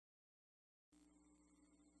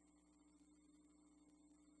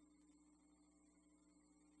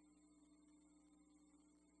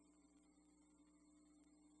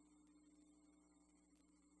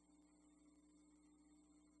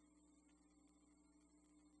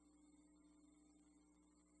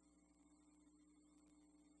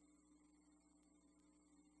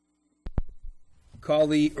Call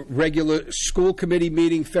the regular school committee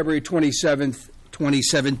meeting, February 27th,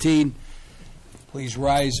 2017. Please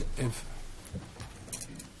rise. If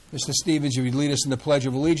Mr. Stevens, you would lead us in the Pledge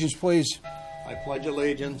of Allegiance, please. I pledge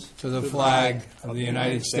allegiance to the flag of the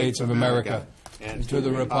United States of America and to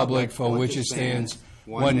the republic for which it stands,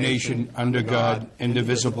 one nation, under God,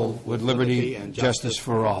 indivisible, with liberty and justice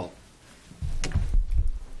for all.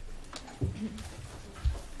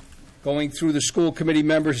 Going through the school committee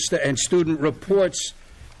members and student reports.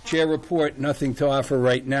 Chair report, nothing to offer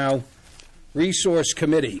right now. Resource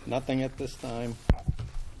committee. Nothing at this time.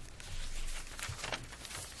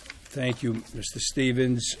 Thank you, Mr.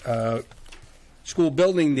 Stevens. School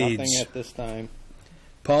building needs. Nothing at this time.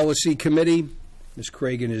 Policy committee. Ms.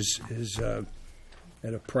 Cragen is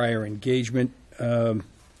at a prior engagement.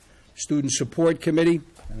 Student support committee.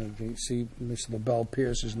 You can see Ms. LaBelle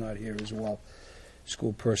Pierce is not here as well.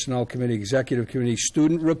 School personnel committee, executive committee,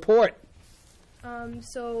 student report.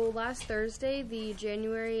 So last Thursday, the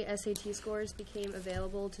January SAT scores became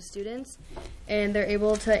available to students, and they're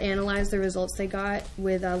able to analyze the results they got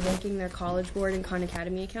with linking their College Board and Khan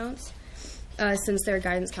Academy accounts, since their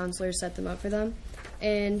guidance counselors set them up for them.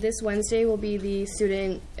 And this Wednesday will be the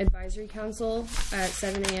Student Advisory Council at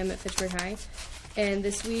 7 a.m. at Fitchburg High. And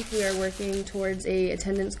this week we are working towards a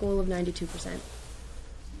attendance goal of 92%.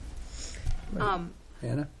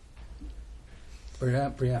 Anna?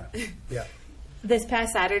 Brianna. Yeah. This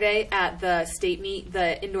past Saturday at the state meet,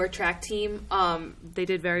 the indoor track team, they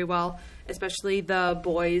did very well, especially the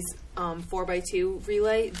boys 4x2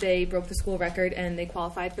 relay. They broke the school record and they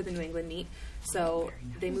qualified for the New England meet. So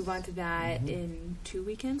they move on to that in 2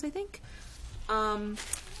 weekends, I think.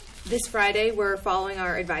 This Friday, we're following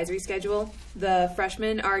our advisory schedule. The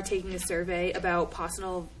freshmen are taking a survey about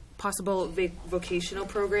possible vocational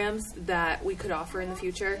programs that we could offer in the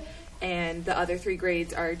future, and the other 3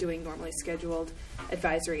 grades are doing normally scheduled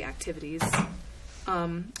advisory activities.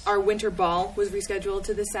 Our winter ball was rescheduled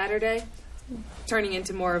to this Saturday, turning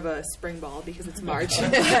into more of a spring ball because it's March.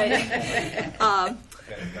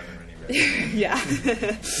 Yeah.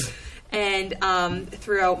 And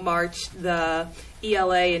throughout March, the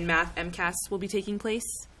ELA and Math MCAS will be taking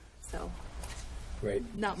place. So. Great.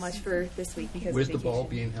 Not much for this week because where's of the vacation. ball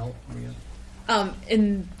being held, Maria?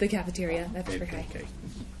 In the cafeteria at Fitchburg High. Okay.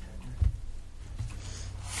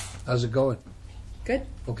 How's it going? Good.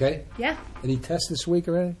 Okay? Yeah. Any tests this week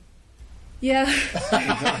already? Yeah.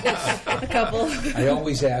 A couple. I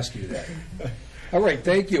always ask you that. All right,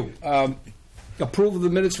 thank you. Approval of the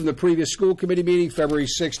minutes from the previous school committee meeting, February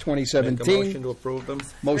 6, 2017. Make a motion to approve them.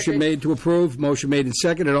 Motion made to approve. Motion made and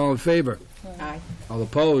seconded. All in favor? Aye. All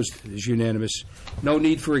opposed? It is unanimous. No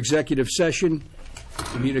need for executive session.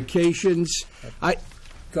 Communications. Go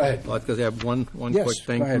ahead. Well, because I have one Yes, quick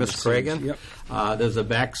thing, go ahead, Ms. Mr. Cragen. Stevens. There's a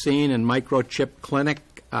vaccine and microchip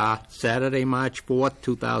clinic Saturday, March 4th,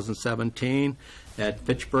 2017 at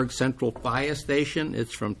Fitchburg Central Fire Station.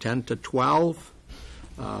 It's from 10 to 12.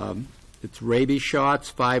 It's rabies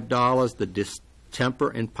shots, $5, the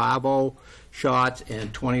distemper and parvo shots,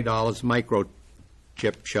 and $20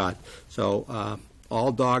 microchip shot. So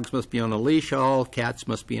all dogs must be on a leash, all cats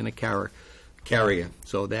must be in a carrier.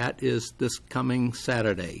 So that is this coming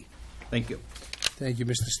Saturday. Thank you. Thank you,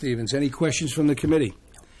 Mr. Stevens. Any questions from the committee?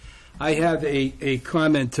 I have a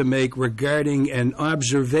comment to make regarding an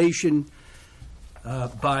observation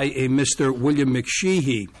by a Mr. William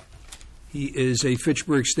McSheehy. He is a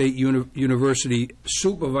Fitchburg State University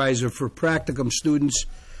supervisor for practicum students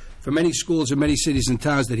for many schools in many cities and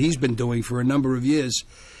towns that he's been doing for a number of years.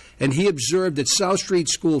 And he observed at South Street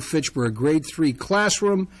School, Fitchburg, grade 3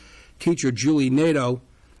 classroom, teacher Julie Nato,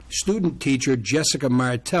 student teacher Jessica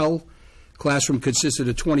Martell. Classroom consisted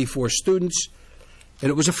of 24 students, and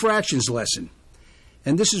it was a fractions lesson.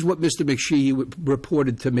 And this is what Mr. McSheehy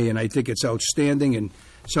reported to me, and I think it's outstanding and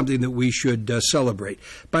something that we should celebrate.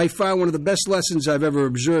 By far one of the best lessons I've ever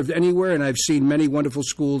observed anywhere, and I've seen many wonderful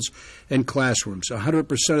schools and classrooms.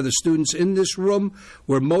 100% of the students in this room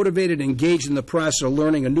were motivated and engaged in the process of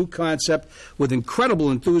learning a new concept with incredible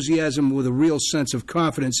enthusiasm, with a real sense of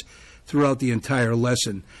confidence throughout the entire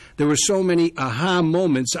lesson. There were so many aha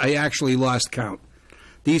moments, I actually lost count.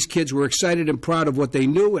 These kids were excited and proud of what they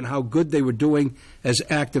knew and how good they were doing as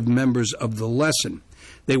active members of the lesson.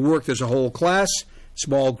 They worked as a whole class,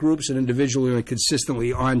 small groups, and individually and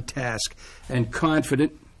consistently on task and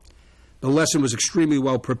confident. The lesson was extremely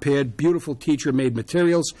well prepared, beautiful teacher-made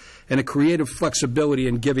materials, and a creative flexibility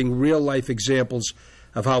in giving real-life examples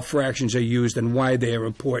of how fractions are used and why they are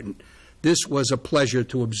important. This was a pleasure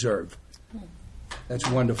to observe. That's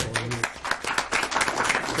wonderful. Thank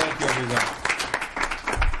you, everyone.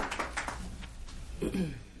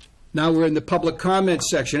 Now we're in the public comment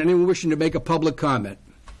section. Anyone wishing to make a public comment?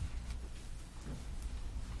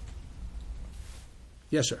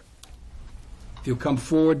 Yes, sir. If you'll come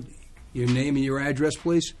forward, your name and your address,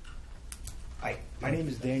 please. Hi, my name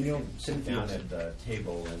is Daniel. Sit down at the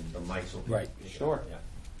table and the mics will be. Right. Sure. Yeah.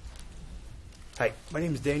 Hi, my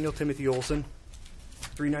name is Daniel Timothy Olson,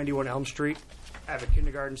 391 Elm Street. I have a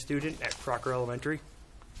kindergarten student at Crocker Elementary,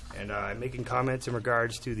 and I'm making comments in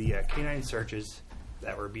regards to the canine searches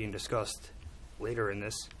that were being discussed later in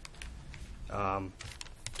this.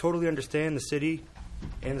 Totally understand the city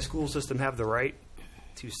and the school system have the right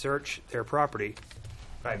to search their property.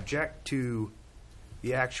 I object to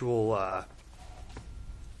the actual,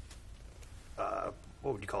 what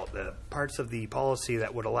would you call it, the parts of the policy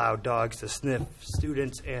that would allow dogs to sniff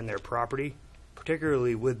students and their property,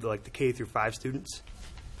 particularly with like the K through 5 students.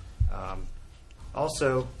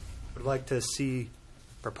 Also, would like to see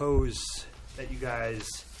propose that you guys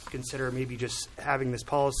consider maybe just having this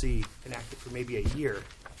policy enacted for maybe a year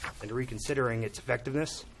and reconsidering its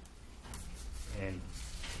effectiveness. And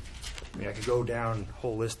I mean, I could go down a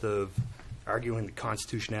whole list of arguing the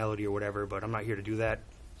constitutionality or whatever, but I'm not here to do that.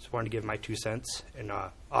 Just wanted to give my 2 cents and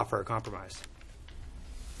offer a compromise.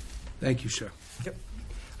 Thank you, sir. Yep.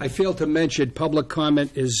 I failed to mention, public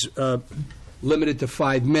comment is limited to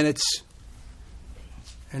 5 minutes.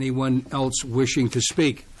 Anyone else wishing to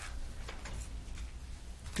speak?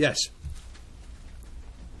 Yes.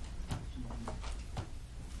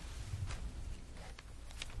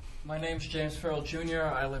 My name's James Farrell Jr.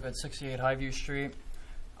 I live at 68 Highview Street.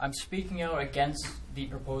 I'm speaking out against the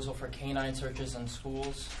proposal for canine searches in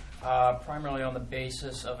schools, primarily on the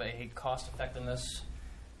basis of a cost-effectiveness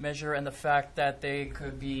measure and the fact that they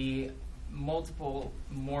could be multiple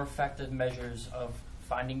more effective measures of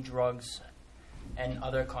finding drugs and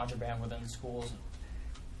other contraband within schools.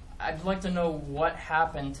 I'd like to know what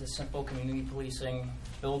happened to simple community policing,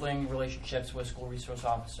 building relationships with school resource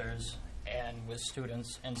officers and with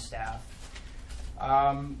students and staff.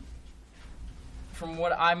 From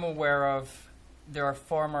what I'm aware of, there are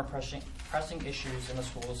far more pressing issues in the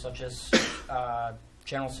schools, such as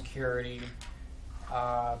general security.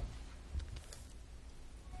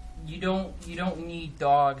 You don't need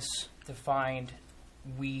dogs to find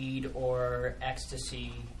weed or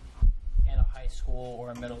ecstasy in a high school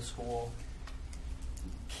or a middle school.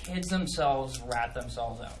 Kids themselves rat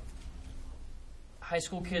themselves out. High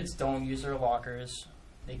school kids don't use their lockers.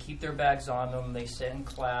 They keep their bags on them. They sit in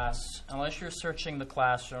class. Unless you're searching the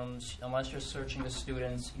classrooms, unless you're searching the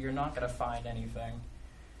students, you're not going to find anything.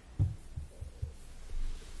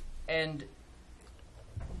 And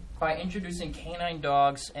by introducing canine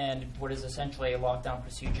dogs and what is essentially a lockdown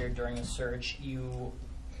procedure during the search, you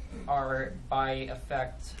are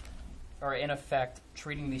in effect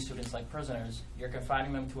treating these students like prisoners. You're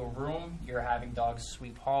confining them to a room, you're having dogs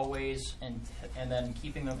sweep hallways, and then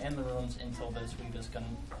keeping them in the rooms until the sweep is going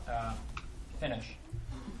to finish.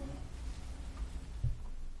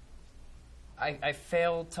 I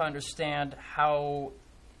fail to understand how,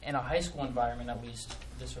 in a high school environment at least,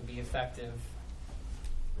 this would be effective.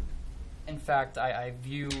 In fact, I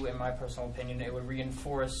view, in my personal opinion, it would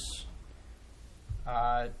reinforce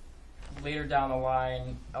later down the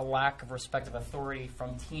line a lack of respect of authority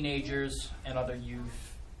from teenagers and other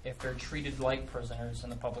youth if they're treated like prisoners in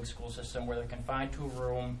the public school system, where they're confined to a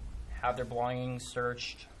room, have their belongings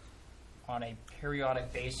searched on a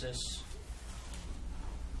periodic basis,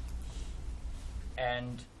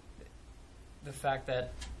 and the fact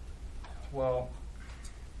that, well,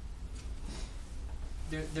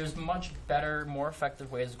 there's much better, more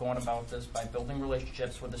effective ways of going about this by building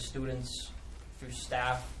relationships with the students through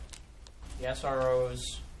staff, the SROs,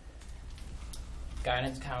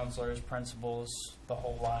 guidance counselors, principals, the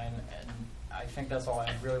whole line. And I think that's all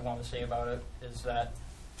I really want to say about it, is that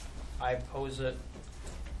I oppose it.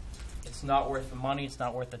 It's not worth the money. It's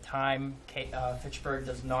not worth the time. Fitchburg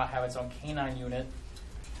does not have its own canine unit.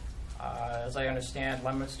 As I understand,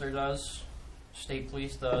 Leominster does. State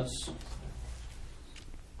Police does.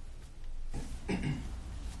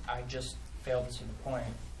 I just failed to see the point.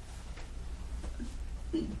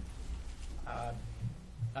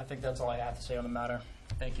 I think that's all I have to say on the matter.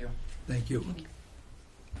 Thank you. Thank you.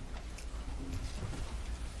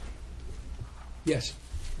 Yes.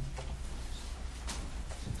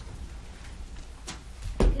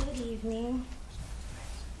 Good evening.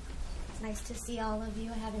 It's nice to see all of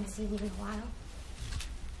you. I haven't seen you in a while.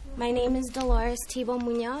 My name is Dolores Tibo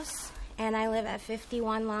Munoz, and I live at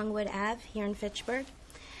 51 Longwood Ave here in Fitchburg.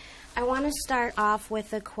 I want to start off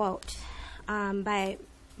with a quote by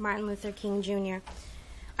Martin Luther King Jr.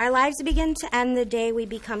 Our lives begin to end the day we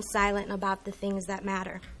become silent about the things that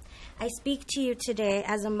matter. I speak to you today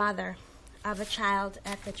as a mother of a child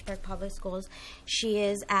at Fitchburg Public Schools. She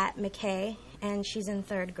is at McKay, and she's in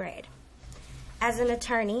 3rd grade. As an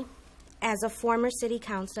attorney, as a former city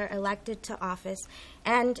councilor elected to office,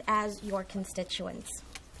 and as your constituent,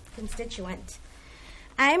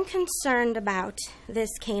 I am concerned about this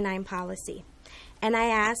canine policy, and I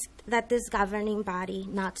ask that this governing body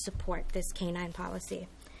not support this canine policy.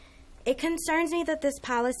 It concerns me that this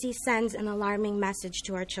policy sends an alarming message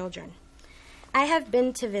to our children. I have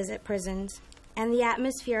been to visit prisons, and the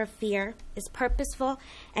atmosphere of fear is purposeful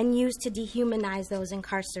and used to dehumanize those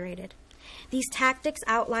incarcerated. These tactics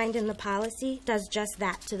outlined in the policy does just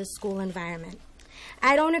that to the school environment.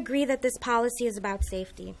 I don't agree that this policy is about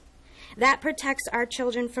safety. That protects our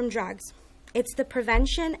children from drugs. It's the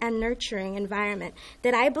prevention and nurturing environment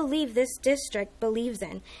that I believe this district believes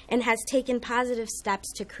in and has taken positive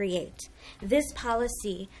steps to create. This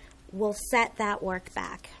policy will set that work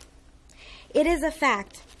back. It is a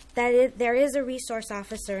fact that there is a resource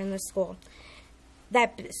officer in the school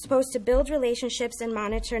that's supposed to build relationships and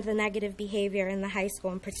monitor the negative behavior in the high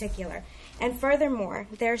school in particular. And furthermore,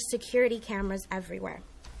 there's security cameras everywhere.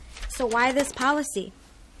 So why this policy?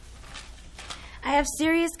 I have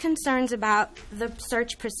serious concerns about the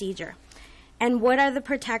search procedure and what are the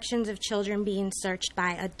protections of children being searched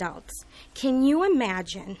by adults. Can you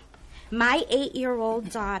imagine my 8-year-old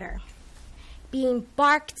daughter being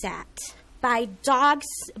barked at by dogs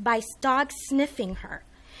sniffing her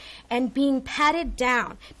and being patted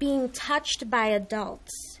down, being touched by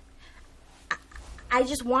adults? I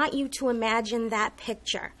just want you to imagine that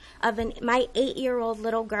picture of my 8-year-old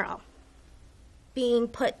little girl being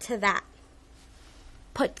put through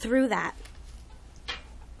that.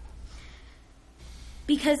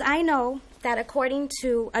 Because I know that according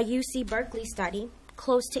to a UC Berkeley study,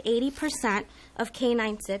 close to 80% of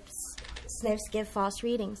canine sniffs give false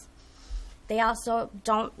readings. They also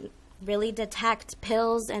don't really detect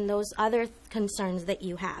pills and those other concerns that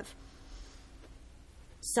you have.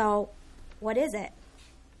 So, what is it?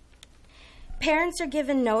 Parents are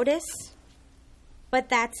given notice, but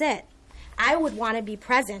that's it. I would want to be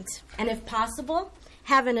present, and if possible,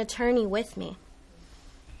 have an attorney with me.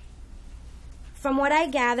 From what I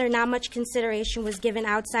gather, not much consideration was given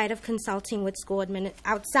outside of the consulting with school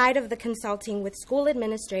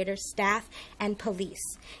administrators, staff, and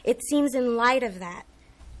police. It seems in light of that,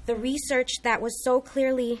 the research that was so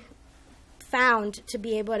clearly found to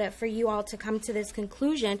be able to, for you all to come to this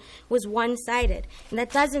conclusion, was one-sided, and that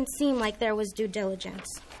doesn't seem like there was due diligence.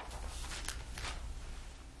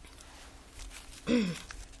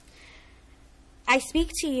 I speak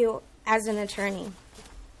to you as an attorney,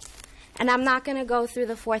 and I'm not going to go through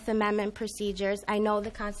the Fourth Amendment procedures. I know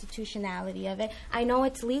the constitutionality of it. I know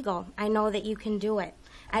it's legal. I know that you can do it.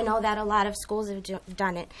 I know that a lot of schools have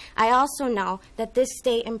done it. I also know that this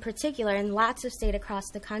state in particular, and lots of states across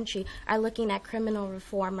the country, are looking at criminal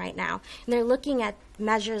reform right now. And they're looking at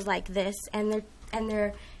measures like this, and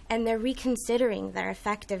they're reconsidering their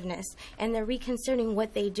effectiveness, and they're reconsidering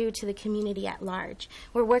what they do to the community at large.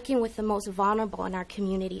 We're working with the most vulnerable in our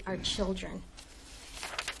community, our children.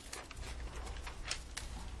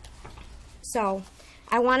 So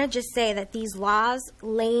I want to just say that these laws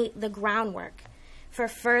lay the groundwork for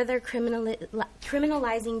further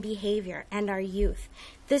criminalizing behavior and our youth.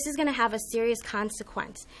 This is going to have a serious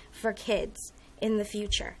consequence for kids in the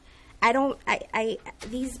future.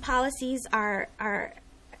 These policies are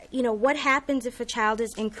what happens if a child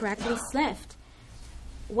is incorrectly sniffed?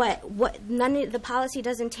 The policy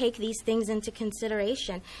doesn't take these things into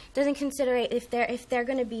consideration. Doesn't consider if they're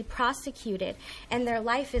going to be prosecuted and their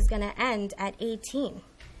life is going to end at 18.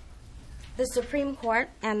 The Supreme Court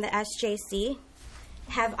and the SJC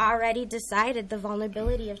have already decided the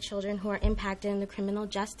vulnerability of children who are impacted in the criminal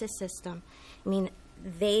justice system. I mean,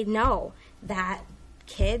 they know that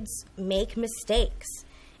kids make mistakes,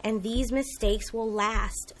 and these mistakes will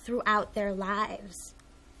last throughout their lives.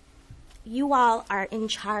 You all are in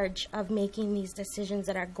charge of making these decisions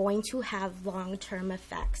that are going to have long-term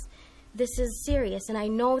effects. This is serious, and I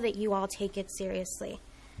know that you all take it seriously.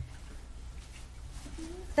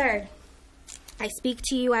 Third, I speak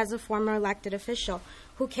to you as a former elected official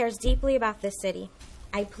who cares deeply about this city.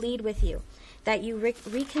 I plead with you that you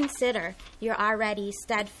reconsider your already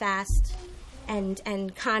steadfast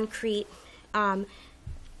and concrete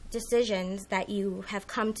decisions that you have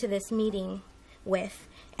come to this meeting with,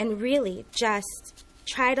 and really just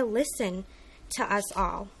try to listen to us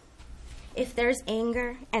all. If there's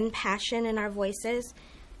anger and passion in our voices,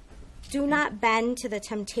 do not bend to the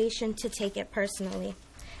temptation to take it personally.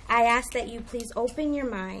 I ask that you please open your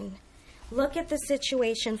mind, Look at the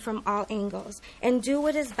situation from all angles and do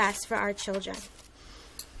what is best for our children.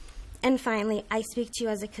 And finally, I speak to you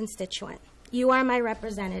as a constituent. You are my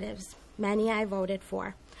representatives. Many I voted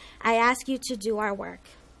for. I ask you to do our work,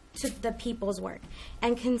 to the people's work,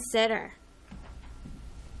 and consider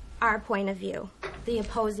our point of view, the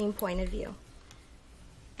opposing point of view.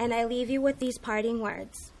 And I leave you with these parting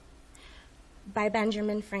words by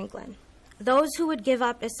Benjamin Franklin. Those who would give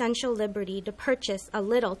up essential liberty to purchase a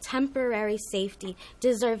little temporary safety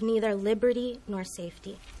deserve neither liberty nor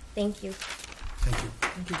safety. Thank you. Thank you.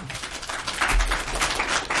 Thank you.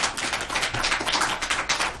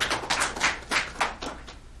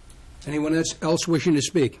 Anyone else wishing to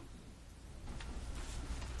speak?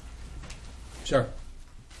 Sir.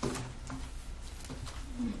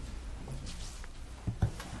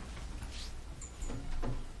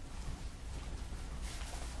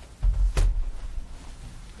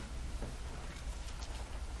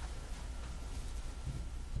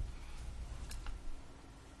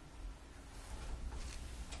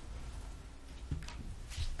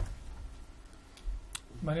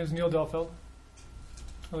 My name is Neil Delfeld.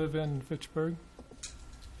 I live in Fitchburg,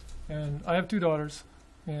 and I have two daughters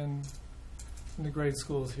in the grade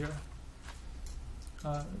schools here.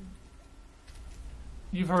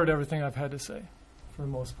 You've heard everything I've had to say, for the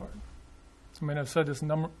most part. I mean, I've said this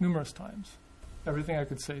numerous times, everything I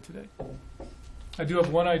could say today. I do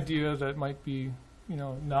have one idea that might be,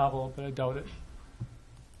 novel, but I doubt it.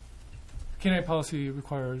 Canine policy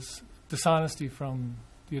requires dishonesty from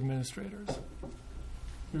the administrators.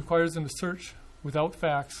 It requires them to search without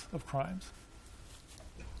facts of crimes.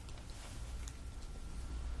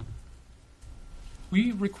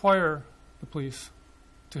 We require the police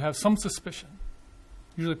to have some suspicion,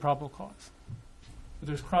 usually probable cause, that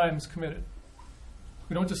there's crimes committed.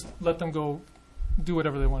 We don't just let them go do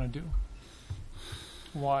whatever they want to do.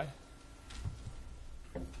 Why?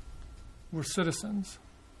 We're citizens,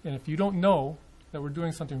 and if you don't know that we're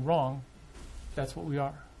doing something wrong, that's what we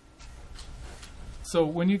are. So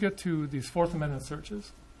when you get to these Fourth Amendment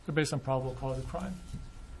searches, they're based on probable cause of crime.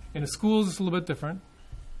 In the schools, it's a little bit different.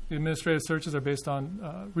 The administrative searches are based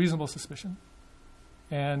on reasonable suspicion.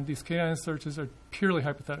 And these canine searches are purely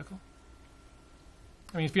hypothetical.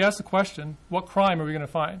 I mean, if you ask the question, what crime are we going to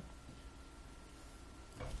find?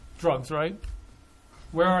 Drugs, right?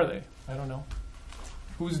 Where are they? I don't know.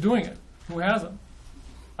 Who's doing it? Who has them?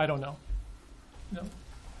 I don't know.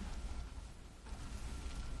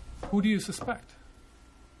 Who do you suspect?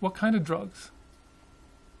 What kind of drugs?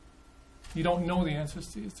 You don't know the answers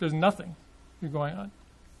to these. There's nothing going on.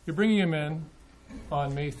 You're bringing him in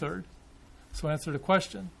on May 3rd. So answer the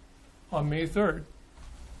question. On May 3rd,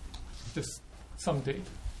 just some date,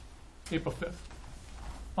 April 5th.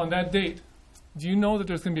 On that date, do you know that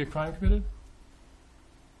there's going to be a crime committed?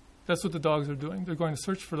 That's what the dogs are doing. They're going to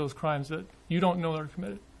search for those crimes that you don't know are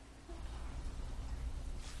committed.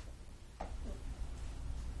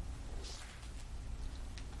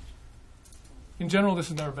 In general, this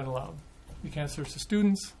has never been allowed. You can't search the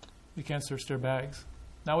students. You can't search their bags.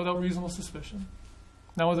 Not without reasonable suspicion.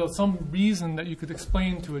 Not without some reason that you could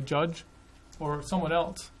explain to a judge or someone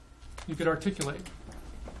else. You could articulate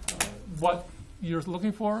what you're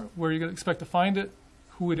looking for, where you're going to expect to find it,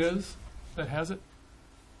 who it is that has it.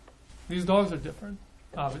 These dogs are different,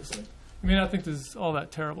 obviously. You may not think this is all that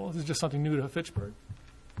terrible. This is just something new to Fitchburg.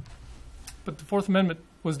 But the Fourth Amendment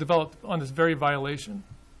was developed on this very violation.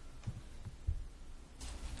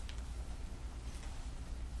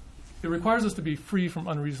 It requires us to be free from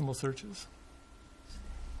unreasonable searches.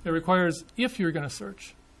 It requires, if you're going to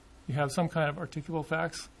search, you have some kind of articulable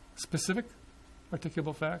facts, specific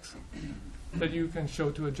articulable facts, that you can show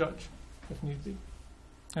to a judge, if need be.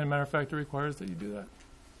 And as a matter of fact, it requires that you do that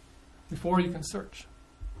before you can search.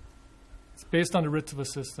 It's based on the writs of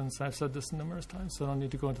assistance. I've said this numerous times, so I don't need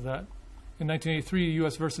to go into that. In 1983,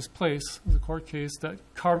 U.S. versus Place was a court case that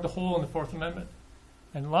carved a hole in the Fourth Amendment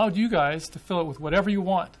and allowed you guys to fill it with whatever you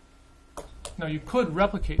want. Now, you could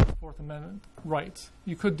replicate the Fourth Amendment rights.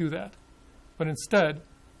 You could do that. But instead,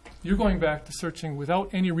 you're going back to searching without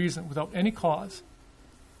any reason, without any cause.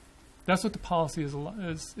 That's what the policy is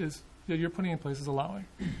that you're putting in place is allowing.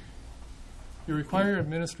 You require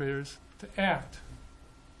administrators to act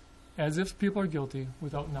as if people are guilty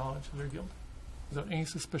without knowledge of their guilt, without any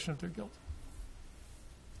suspicion of their guilt.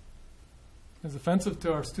 It's offensive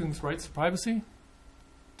to our students' rights to privacy,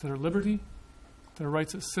 to their liberty, to their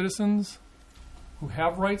rights as citizens who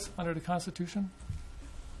have rights under the Constitution.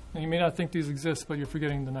 And you may not think these exist, but you're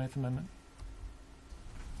forgetting the Ninth Amendment.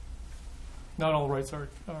 Not all rights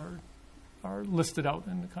are listed out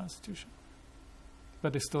in the Constitution,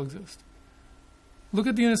 but they still exist. Look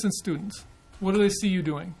at the innocent students. What do they see you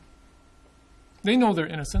doing? They know they're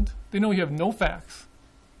innocent. They know you have no facts.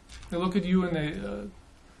 They look at you and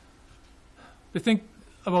they think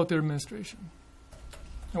about their administration.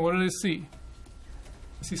 And what do they see?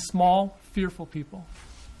 They see small, fearful people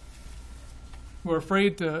who are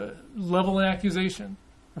afraid to level an accusation,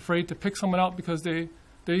 afraid to pick someone out because they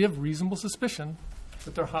have reasonable suspicion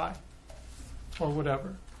that they're high or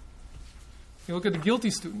whatever. You look at the guilty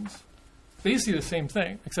students. They see the same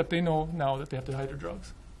thing, except they know now that they have to hide their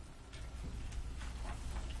drugs.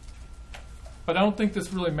 But I don't think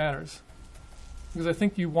this really matters, because I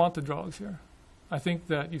think you want the drugs here. I think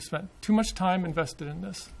that you've spent too much time invested in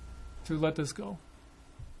this to let this go.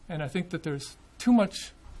 And I think that there's too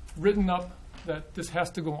much written up that this has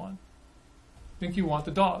to go on. I think you want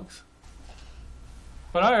the dogs.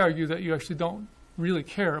 But I argue that you actually don't really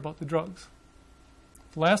care about the drugs.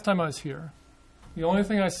 The last time I was here, the only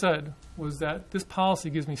thing I said was that this policy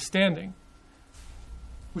gives me standing,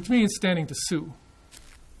 which means standing to sue.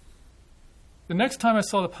 The next time I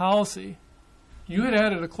saw the policy, you had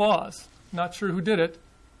added a clause, not sure who did it,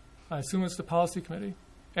 I assume it's the policy committee,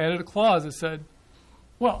 added a clause that said,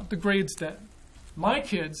 well, the grades that my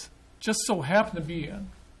kids just so happen to be in,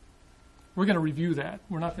 we're going to review that.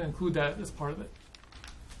 We're not going to include that as part of it.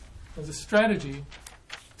 As a strategy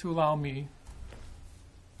to allow me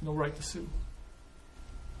no right to sue.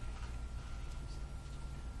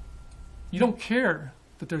 You don't care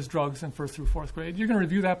that there's drugs in 1st through 4th grade. You're going to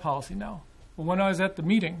review that policy now. But when I was at the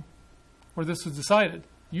meeting where this was decided,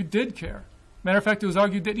 you did care. Matter of fact, it was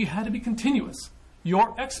argued that you had to be continuous.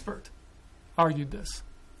 Your expert argued this.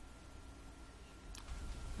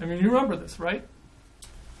 I mean, you remember this, right?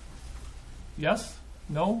 Yes?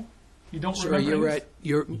 No? You don't Sir, remember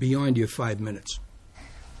you're beyond your 5 minutes.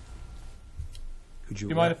 Could Do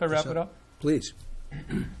you mind if I wrap it up? Please.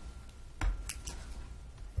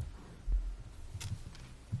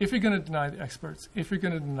 If you're going to deny the experts, if you're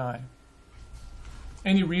going to deny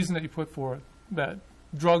any reason that you put forward that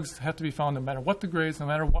drugs have to be found no matter what the grades, no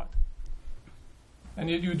matter what, and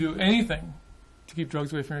yet you do anything to keep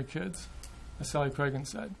drugs away from your kids, as Sally Cregan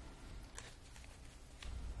said,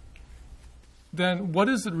 then what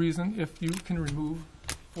is the reason if you can remove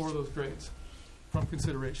 4 of those grades from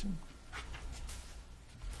consideration?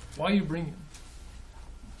 Why are you bringing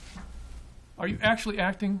them? Are you actually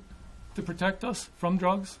acting to protect us from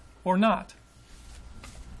drugs or not?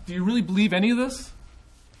 Do you really believe any of this?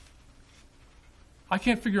 I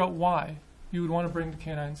can't figure out why you would want to bring the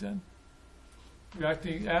canines in. You're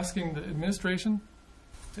asking the administration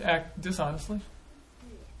to act dishonestly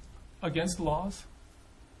against the laws.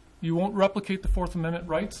 You won't replicate the 4th Amendment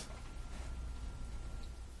rights.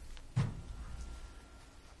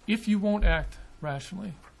 If you won't act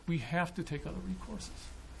rationally, we have to take other recourses.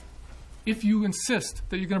 If you insist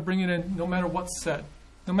that you're going to bring it in no matter what's said,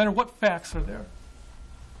 no matter what facts are there,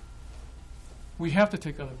 we have to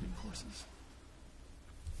take other recourses.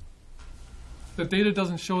 The data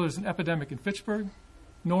doesn't show there's an epidemic in Fitchburg,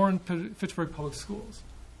 nor in Fitchburg Public Schools.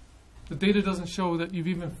 The data doesn't show that you've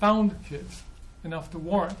even found kids enough to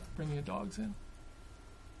warrant bringing your dogs in.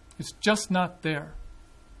 It's just not there.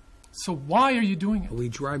 So why are you doing it? Are we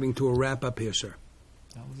driving to a wrap-up here, sir?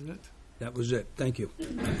 That was it. That was it. Thank you.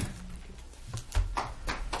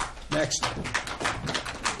 Next.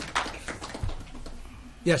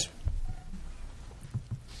 Yes.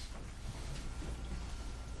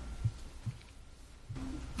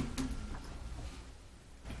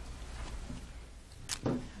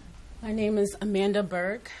 My name is Amanda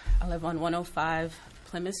Berg. I live on 105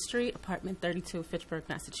 Plymouth Street, apartment 32, Fitchburg,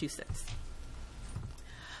 Massachusetts.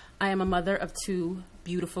 I am a mother of 2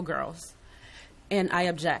 beautiful girls, and I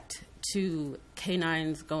object to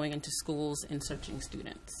canines going into schools and searching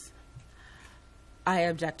students. I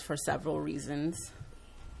object for several reasons,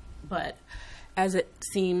 but as it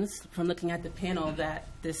seems from looking at the panel that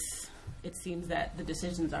it seems that the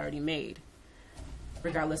decision's already made,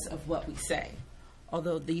 regardless of what we say,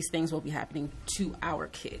 although these things will be happening to our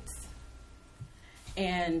kids.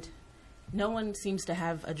 And no one seems to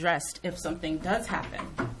have addressed if something does happen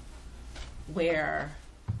where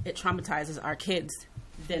it traumatizes our kids,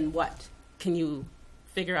 then what? Can you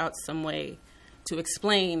figure out some way to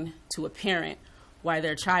explain to a parent why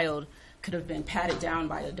their child could have been patted down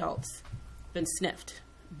by adults, been sniffed,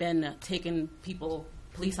 been taken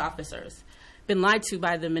police officers, been lied to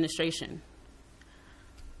by the administration?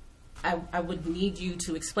 I would need you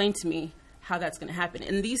to explain to me how that's going to happen.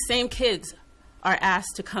 And these same kids are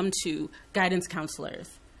asked to come to guidance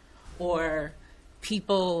counselors or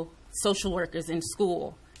social workers in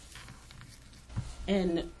school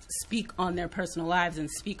and speak on their personal lives and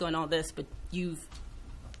speak on all this, but you've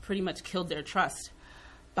pretty much killed their trust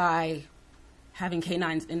by having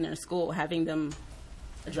canines in their school, having them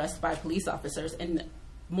addressed by police officers in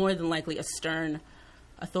more than likely a stern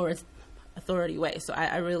authority way. So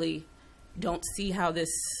I really don't see how this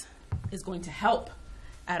is going to help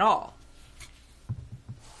at all,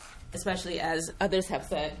 especially as others have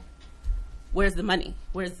said, where's the money?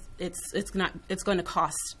 It's going to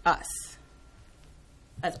cost us.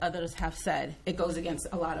 As others have said, it goes against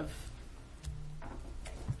a lot of,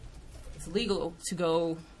 it's legal to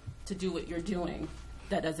go to do what you're doing.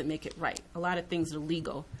 That doesn't make it right. A lot of things are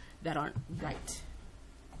legal that aren't right.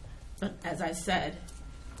 But as I said,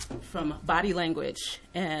 from body language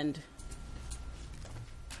and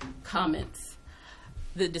comments,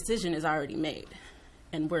 the decision is already made.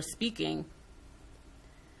 And we're speaking.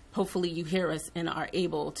 Hopefully you hear us and are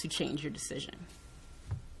able to change your decision.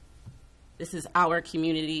 This is our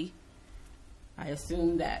community. I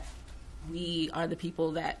assume that we are the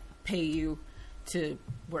people that pay you to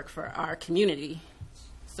work for our community.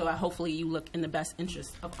 So hopefully you look in the best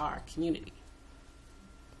interest of our community.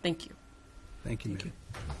 Thank you. Thank you, ma'am.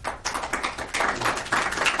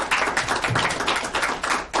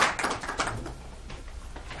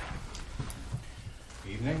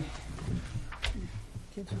 Good evening.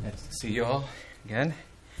 Nice to see you all again.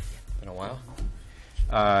 Been a while.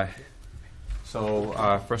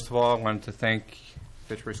 First of all, I wanted to thank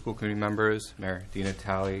Fitchburg School Committee members, Mayor Dina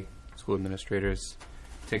Talley, school administrators,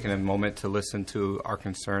 taking a moment to listen to our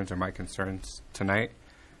concerns or my concerns tonight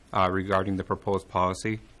regarding the proposed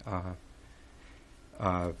policy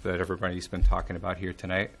that everybody's been talking about here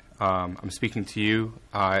tonight. I'm speaking to you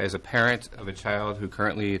as a parent of a child who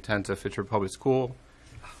currently attends a Fitchburg Public School,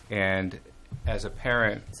 and as a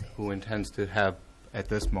parent who intends to have, at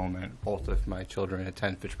this moment, both of my children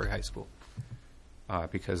attend Fitchburg High School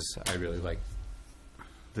because I really like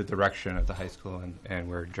the direction of the high school and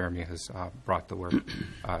where Jeremy has brought the work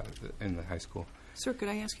in the high school. Sir, could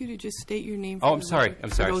I ask you to just state your name? Oh, I'm sorry.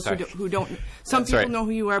 I'm sorry. For those who don't. Some people know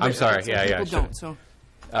who you are, but I'm sorry. some people don't. So,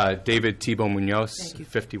 David Tebow Munoz,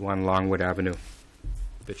 51 Longwood Avenue,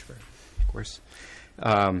 Fitchburg, of course.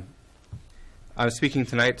 I'm speaking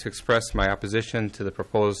tonight to express my opposition to the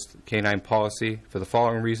proposed K-9 policy for the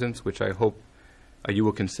following reasons, which I hope you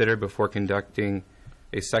will consider before conducting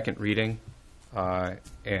a second reading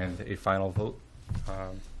and a final vote.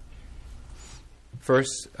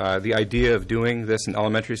 First, the idea of doing this in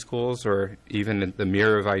elementary schools, or even the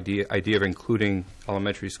mere idea of including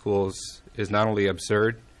elementary schools, is not only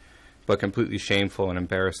absurd, but completely shameful and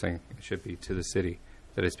embarrassing, it should be, to the city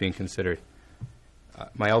that it's being considered.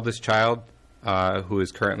 My eldest child, who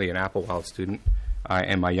is currently an Applewild student,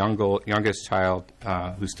 and my youngest child,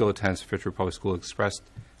 who still attends Fitchburg Public School, expressed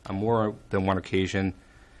on more than one occasion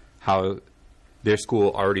how their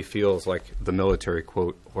school already feels like the military,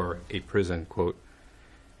 quote, or a prison, quote.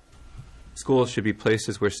 Schools should be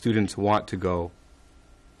places where students want to go,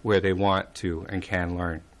 where they want to and can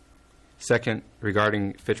learn. Second,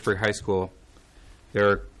 regarding Fitchburg High School, there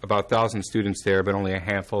are about 1,000 students there, but only a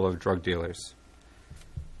handful of drug dealers.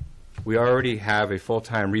 We already have a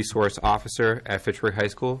full-time resource officer at Fitchburg High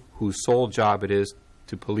School whose sole job it is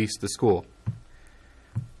to police the school.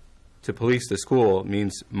 To police the school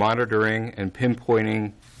means monitoring and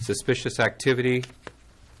pinpointing suspicious activity,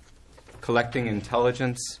 collecting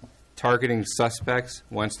intelligence, targeting suspects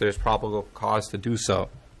once there's probable cause to do so,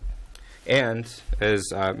 and, as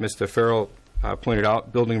Mr. Farrell pointed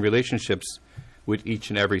out, building relationships with each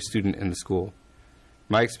and every student in the school.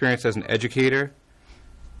 My experience as an educator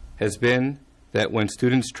has been that when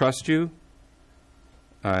students trust you,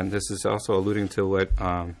 and this is also alluding to what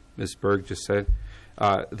Ms. Berg just said,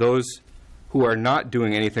 those who are not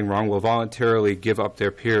doing anything wrong will voluntarily give up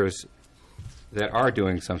their peers that are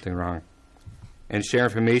doing something wrong and share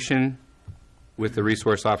information with the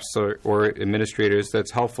resource officer or administrators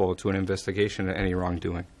that's helpful to an investigation of any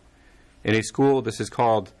wrongdoing. In a school, this is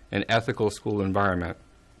called an ethical school environment.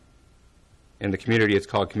 In the community, it's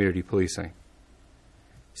called community policing.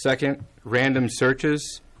 Second, random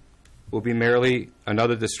searches will be merely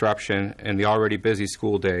another disruption in the already busy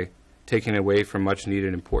school day, taking away from much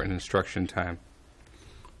needed important instruction time.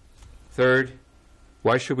 Third,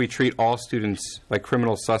 why should we treat all students like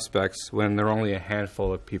criminal suspects when there are only a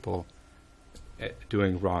handful of people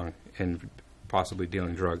doing wrong and possibly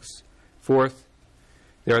dealing drugs? Fourth,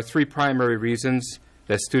 there are 3 primary reasons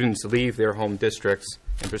that students leave their home districts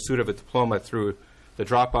in pursuit of a diploma through the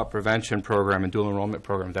dropout prevention program and dual enrollment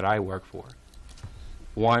program that I work for.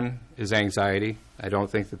 One is anxiety. I don't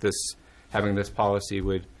think that having this policy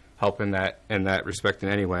would help in that respect in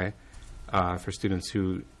any way for students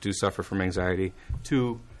who do suffer from anxiety.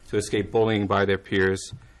 2, to escape bullying by their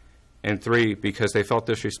peers. And 3, because they felt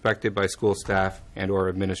disrespected by school staff and or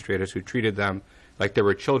administrators who treated them like they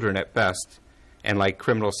were children at best and like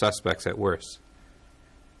criminal suspects at worst.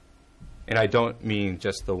 And I don't mean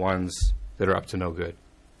just the ones that are up to no good.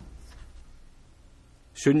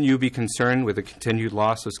 Shouldn't you be concerned with the continued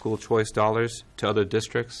loss of school choice dollars to other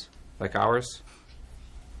districts like ours?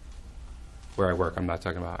 Where I work, I'm not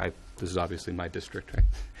talking about, this is obviously my district, right?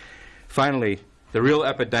 Finally, the real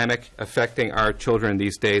epidemic affecting our children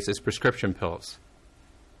these days is prescription pills.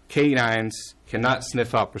 Canines cannot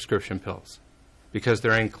sniff out prescription pills because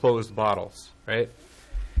they're in closed bottles, right?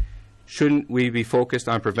 Shouldn't we be focused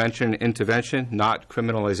on prevention and intervention, not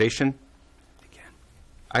criminalization?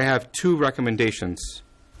 I have 2 recommendations.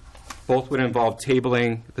 Both would involve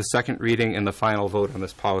tabling the second reading and the final vote on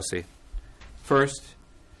this policy. First,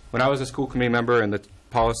 when I was a school committee member and the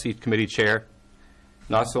policy committee chair,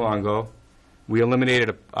 not so long ago, we eliminated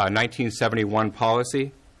a 1971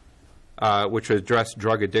 policy which addressed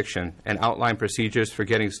drug addiction and outlined procedures for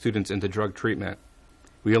getting students into drug treatment.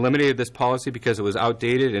 We eliminated this policy because it was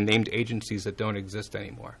outdated and named agencies that don't exist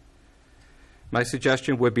anymore. My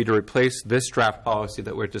suggestion would be to replace this draft policy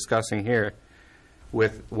that we're discussing here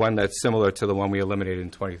with one that's similar to the one we eliminated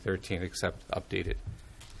in 2013, except updated.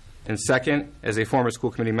 And second, as a former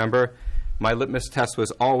school committee member, my litmus test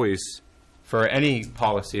was always, for any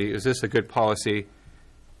policy, is this a good policy,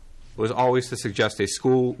 was always to suggest a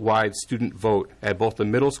school-wide student vote at both the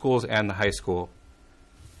middle schools and the high school.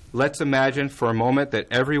 Let's imagine for a moment that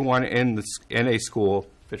everyone in a school,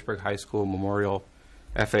 Fitchburg High School, Memorial,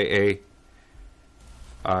 FAA,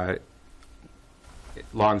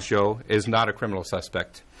 Long Show, is not a criminal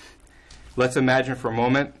suspect. Let's imagine for a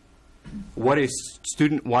moment what a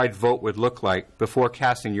student-wide vote would look like before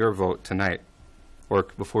casting your vote tonight, or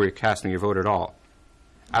before you're casting your vote at all.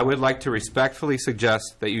 I would like to respectfully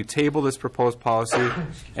suggest that you table this proposed policy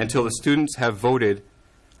until the students have voted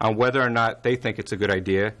on whether or not they think it's a good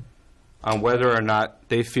idea, on whether or not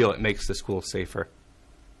they feel it makes the school safer.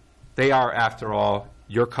 They are, after all,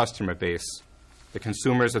 your customer base, the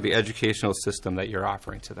consumers of the educational system that you're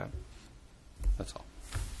offering to them. That's all.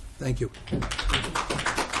 Thank you.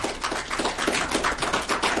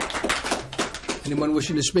 Anyone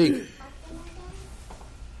wishing to speak?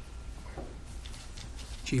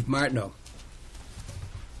 Chief Martineau.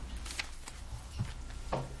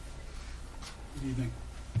 Good evening.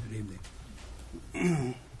 Good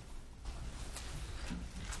evening.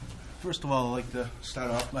 First of all, I'd like to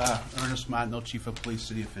start off, Ernest Martineau, Chief of Police,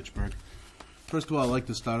 City of Fitchburg. First of all, I'd like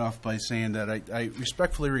to start off by saying that I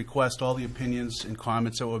respectfully request all the opinions and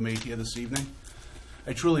comments that were made here this evening.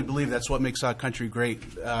 I truly believe that's what makes our country great,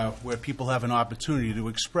 where people have an opportunity to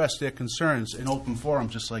express their concerns in open forum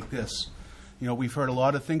just like this. You know, we've heard a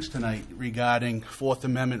lot of things tonight regarding Fourth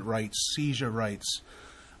Amendment rights, seizure rights.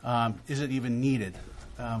 Is it even needed?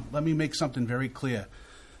 Let me make something very clear.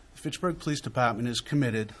 The Fitchburg Police Department is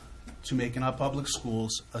committed to making our public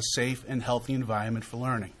schools a safe and healthy environment for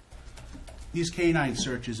learning. These canine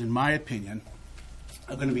searches, in my opinion,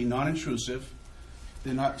 are going to be non-intrusive.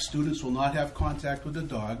 Students will not have contact with the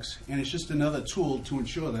dogs, and it's just another tool to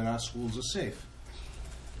ensure that our schools are safe.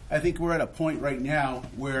 I think we're at a point right now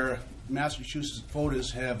where Massachusetts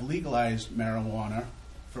voters have legalized marijuana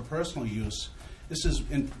for personal use. This is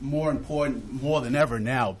more important more than ever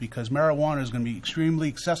now because marijuana is going to be extremely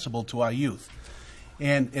accessible to our youth,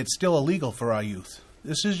 and it's still illegal for our youth.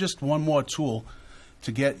 This is just one more tool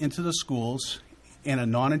to get into the schools in a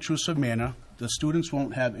non-intrusive manner. The students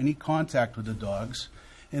won't have any contact with the dogs,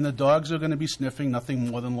 and the dogs are going to be sniffing nothing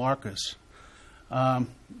more than larkers.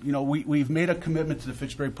 You know, we've made a commitment to the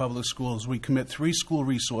Fitchburg Public Schools. We commit 3 school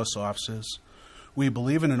resource officers. We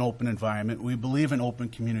believe in an open environment. We believe in open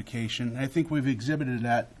communication. I think we've exhibited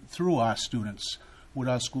that through our students with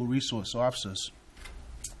our school resource officers.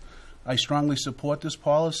 I strongly support this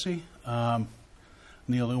policy. I'm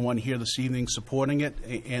the only one here this evening supporting it.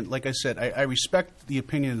 And like I said, I respect the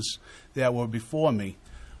opinions that were before me.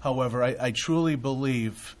 However, I truly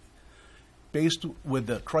believe, based with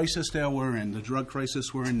the crisis that we're in, the drug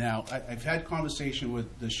crisis we're in now, I've had conversation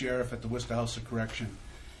with the sheriff at the Worcester House of Correction,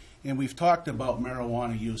 and we've talked about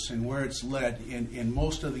marijuana use and where it's led in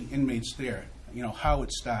most of the inmates there, you know, how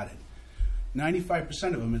it started. 95%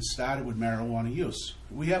 of them, it started with marijuana use.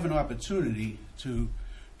 We have an opportunity to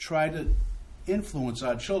try to influence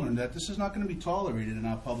our children that this is not going to be tolerated in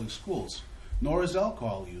our public schools, nor is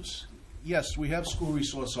alcohol use. Yes, we have school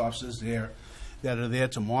resource officers there that are there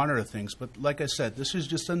to monitor things, but like I said, this is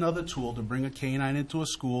just another tool to bring a canine into a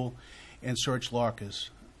school and search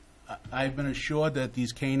lockers. I've been assured that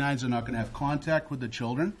these canines are not going to have contact with the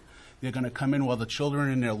children, They're going to come in while the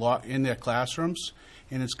children are in their classrooms,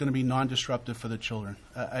 and it's going to be non-disruptive for the children.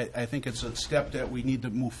 I think it's a step that we need to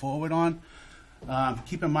move forward on.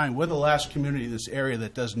 Keep in mind, we're the last community in this area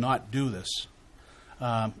that does not do this.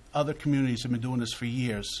 Other communities have been doing this for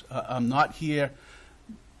years. I'm not here.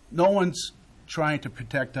 No one's trying to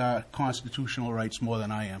protect our constitutional rights more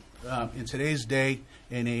than I am. In today's day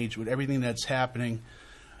and age, with everything that's happening,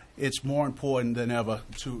 it's more important than ever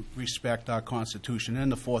to respect our Constitution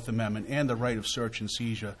and the Fourth Amendment and the right of search and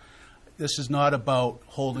seizure. This is not about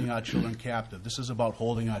holding our children captive. This is about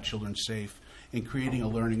holding our children safe and creating a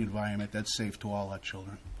learning environment that's safe to all our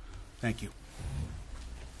children. Thank you.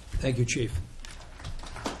 Thank you, Chief.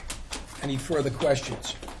 Any further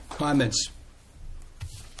questions, comments?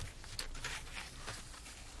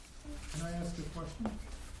 Can I ask a question?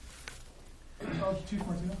 Chief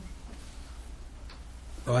Martino?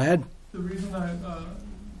 Go ahead. The reason I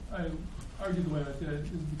argued the way I did is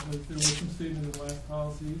because there was some statement in the last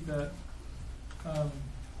policy that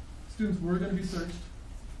students were going to be searched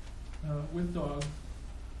with dogs.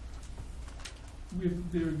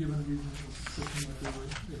 They were given reasonable suspicion that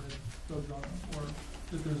they had dogs on them, or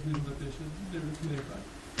that there's reason that they were committing a crime.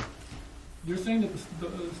 You're saying that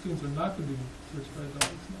the students are not going to be searched by dogs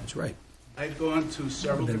now. That's right. I've gone to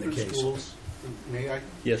several Been the different case. schools. May I?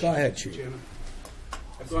 Yes. Go ahead, Chief. Chairman.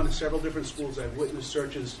 I've gone to several different schools. I've witnessed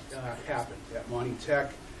searches happen at Monty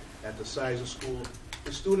Tech, at the Sizer School.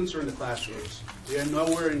 The students are in the classrooms. They are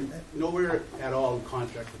nowhere at all in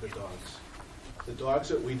contact with the dogs. The dogs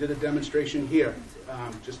that we did a demonstration here,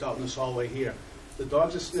 just out in this hallway here. The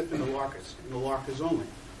dogs are sniffed in the lockers only.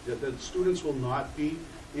 The students will not be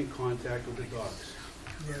in contact with the dogs.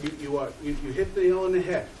 You hit the nail on the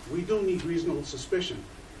head. We do need reasonable suspicion.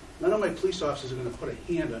 None of my police officers are going to put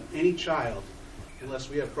a hand on any child unless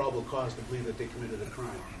we have probable cause to believe that they committed a crime.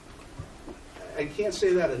 I can't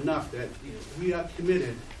say that enough, that we are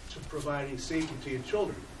committed to providing safety to your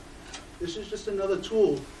children. This is just another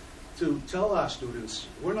tool to tell our students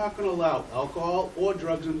we're not going to allow alcohol or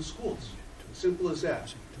drugs in the schools. Simple as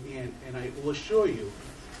that. And I will assure you,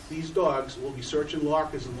 these dogs will be searching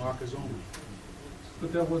lockers and lockers only.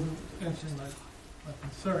 But that wasn't answering my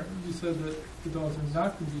concern. You said that the dogs are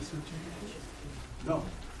not going to be searching. No.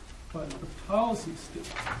 But the policy states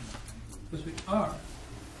that they are,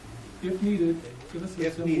 if needed, going to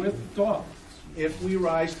search them with dogs. If we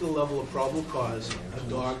rise to the level of probable cause, a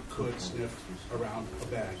dog could sniff around a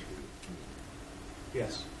bag.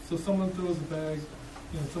 Yes. So someone throws a bag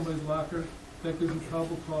in somebody's locker, that gives you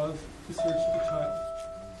probable cause to search the child.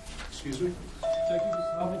 Excuse me? That gives you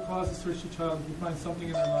probable cause to search the child if you find something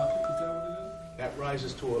in their locker. Is that what it is? That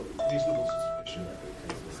rises to a reasonable suspicion.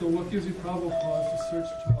 So what gives you probable cause to search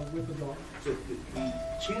a child with a dog? The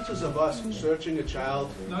chances of us searching a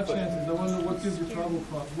child... Not chances. I wonder what gives you probable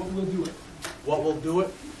cause. What will do it? What will do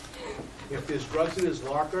it? If there's drugs in his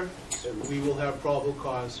locker, then we will have probable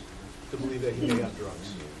cause to believe that he may have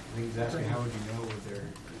drugs. He's asking how would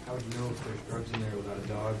you know if there's drugs in there without a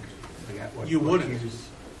dog? You wouldn't.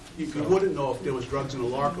 You wouldn't know if there was drugs in a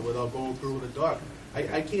locker without going through with a dog.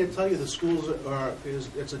 I can't tell you the schools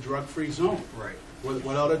it's a drug-free zone. Right.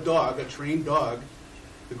 Without a dog, a trained dog,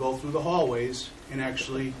 to go through the hallways and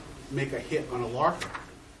actually make a hit on a locker.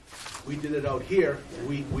 We did it out here.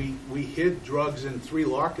 We hid drugs in 3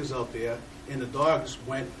 lockers out there, and the dogs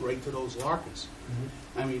went right to those lockers.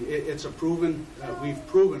 Mm-hmm. I mean, it's a proven, we've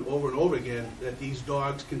proven over and over again that these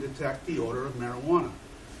dogs can detect the odor of marijuana.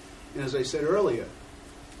 And as I said earlier,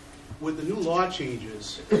 with the new law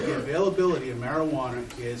changes, the availability of marijuana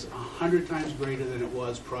is 100 times greater than it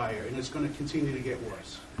was prior, and it's going to continue to get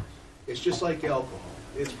worse. It's just like alcohol.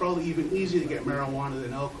 It's probably even easier to get marijuana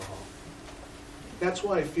than alcohol. That's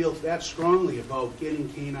why I feel that strongly about getting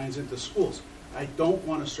canines into schools. I don't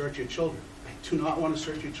want to search your children. I do not want to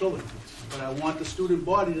search your children. But I want the student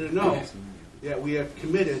body to know that we are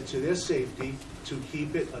committed to their safety to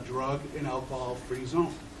keep it a drug and alcohol-free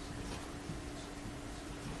zone.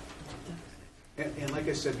 And like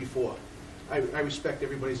I said before, I respect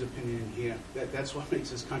everybody's opinion here. That's what makes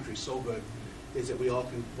this country so good, is that we all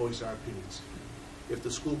can voice our opinions. If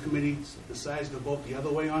the school committee decides to vote the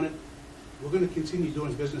other way on it, we're going to continue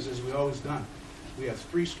doing business as we've always done. We have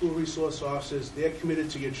 3 school resource officers. They're committed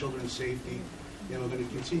to your children's safety, and we're going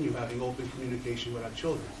to continue having open communication with our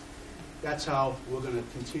children. That's how we're going to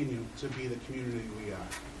continue to be the community we are.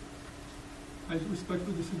 I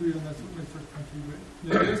respectfully disagree, and that's what makes our country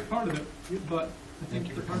great. That is part of it, but I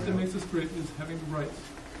think the part that makes us great is having the right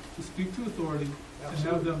to speak to authority and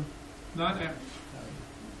have them not act.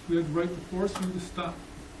 We have the right to force you to stop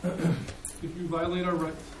if you violate our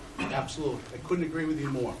rights. Absolutely. I couldn't agree with you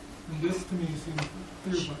more. And this, to me, seems a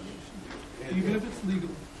clear violation. even if it's legal,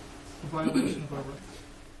 a violation of our rights.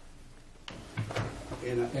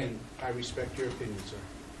 And I respect your opinion, sir.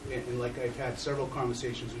 And like I've had several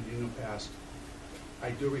conversations with you in the past,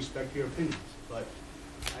 I do respect your opinions, but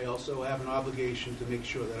I also have an obligation to make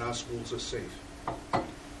sure that our schools are safe.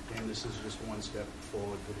 And this is just one step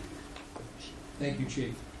forward for me. Thank you,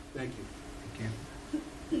 Chief. Thank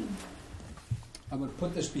you. I'm going to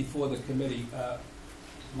put this before the committee.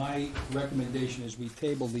 My recommendation is we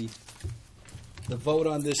table the vote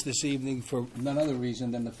on this evening for none other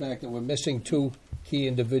reason than the fact that we're missing two key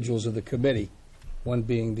individuals of the committee, one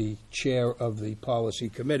being the chair of the policy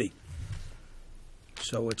committee.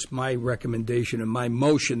 So it's my recommendation and my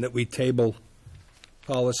motion that we table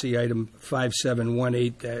policy item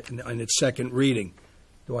 5718 on its second reading.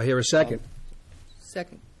 Do I hear a second?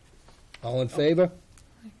 Second. All in favor?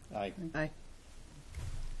 Aye. Aye.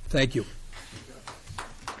 Thank you.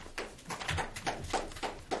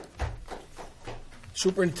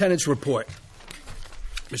 Superintendent's report.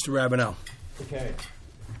 Mr. Ravenel. Okay.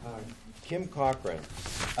 Kim Cochran.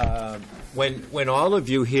 When all of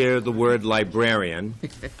you hear the word librarian,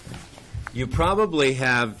 you probably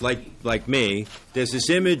have, like me, there's this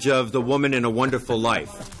image of the woman in A Wonderful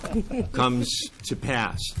Life comes to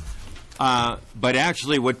pass. But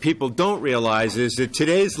actually what people don't realize is that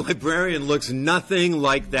today's librarian looks nothing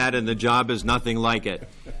like that, and the job is nothing like it.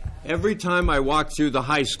 Every time I walk through the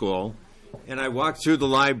high school and I walk through the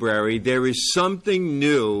library, there is something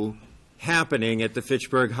new happening at the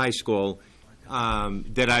Fitchburg High School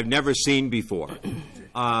that I've never seen before.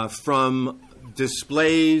 From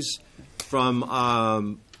displays, from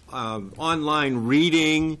online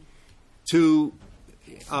reading, to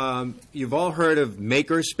you've all heard of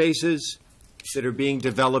maker spaces that are being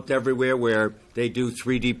developed everywhere where they do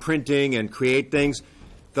 3D printing and create things.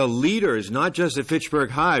 The leaders, not just at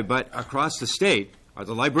Fitchburg High, but across the state, are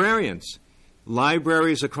the librarians.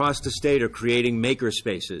 Libraries across the state are creating maker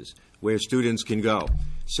spaces where students can go.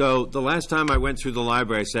 So the last time I went through the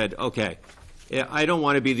library, I said, okay, I don't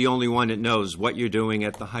want to be the only one that knows what you're doing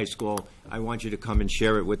at the high school. I want you to come and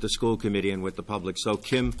share it with the school committee and with the public. So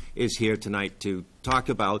Kim is here tonight to talk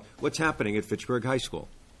about what's happening at Fitchburg High School.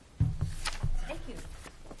 Thank you.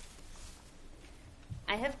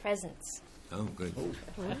 I have presents. Oh, good.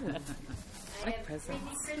 I have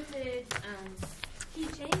 3D printed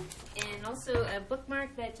keychain and also a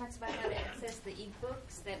bookmark that talks about how to access the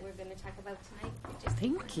e-books that we're going to talk about tonight.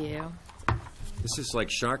 Thank you. This is like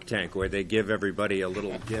Shark Tank, where they give everybody a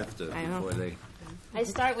little gift before they... I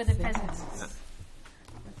start with the presents.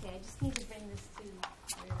 Okay, I just need to bring this to...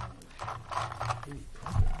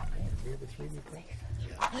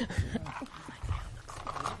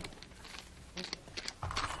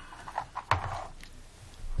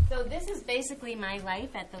 So this is basically my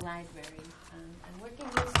life at the library. I'm working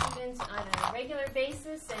with students on a regular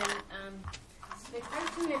basis, and the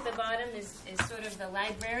cartoon at the bottom is sort of the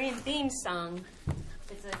librarian theme song.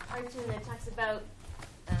 It's a cartoon that talks about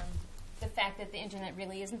the fact that the internet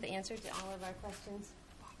really isn't the answer to all of our questions.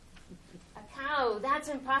 A cow, that's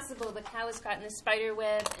impossible. The cow is caught in the spider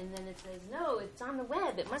web, and then it says, no, it's on the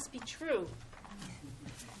web. It must be true.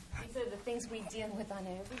 These are the things we deal with on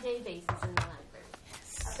an everyday basis in the library.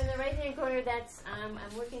 Up in the right-hand corner, that's I'm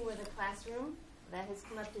working with a classroom that has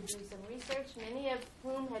come up to do some research, many of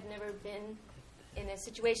whom had never been in a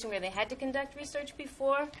situation where they had to conduct research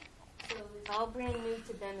before. So it's all brand new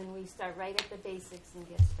to them, and we start right at the basics and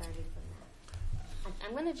get started from that.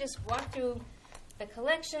 I'm going to just walk through the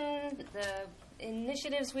collection, the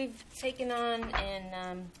initiatives we've taken on,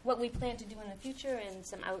 and what we plan to do in the future, and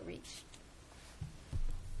some outreach.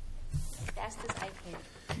 As fast as I can.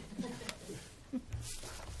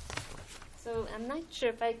 So I'm not sure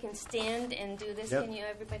if I can stand and do this. Yep. Can you,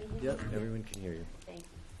 everybody hear me? Yep, everyone can hear you. Thank you.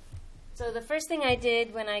 So the first thing I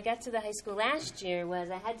did when I got to the high school last year was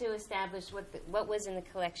I had to establish what was in the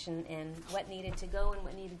collection and what needed to go and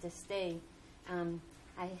what needed to stay.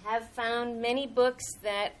 I have found many books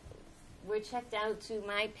that were checked out to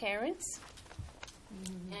my parents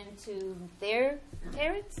and to their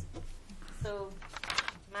parents. So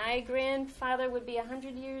my grandfather would be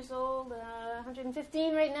 100 years old,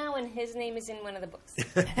 115 right now, and his name is in one of the books.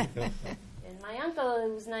 And my uncle,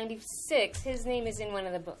 who's 96, his name is in one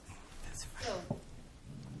of the books. So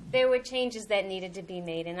there were changes that needed to be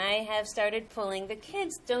made, and I have started pulling. The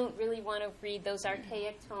kids don't really want to read those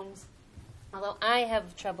archaic tomes, although I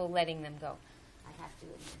have trouble letting them go, I have to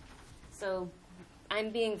admit. So I'm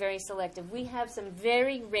being very selective. We have some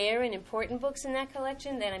very rare and important books in that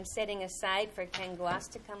collection that I'm setting aside for Ken Gloss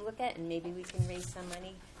to come look at, and maybe we can raise some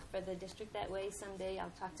money for the district that way someday.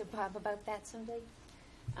 I'll talk to Bob about that someday.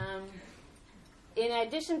 in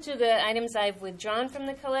addition to the items I've withdrawn from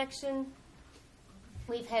the collection,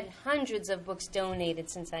 we've had hundreds of books donated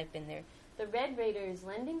since I've been there. The Red Raiders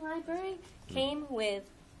Lending Library came with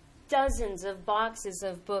dozens of boxes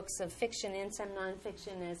of books of fiction and some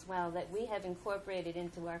nonfiction as well that we have incorporated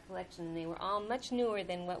into our collection. And they were all much newer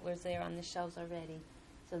than what was there on the shelves already.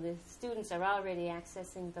 So the students are already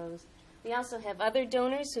accessing those. We also have other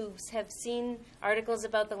donors who have seen articles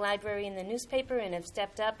about the library in the newspaper and have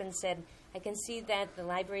stepped up and said, I can see that the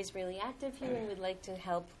library is really active here and would like to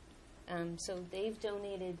help. So they've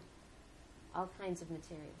donated all kinds of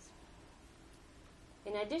materials.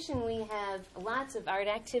 In addition, we have lots of art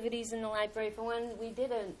activities in the library. For one, we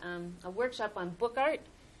did a workshop on book art.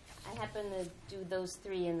 I happen to do those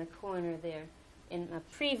three in the corner there in a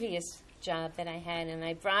previous job that I had, and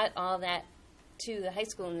I brought all that to the high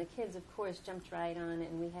school, and the kids, of course, jumped right on it,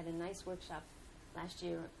 and we had a nice workshop last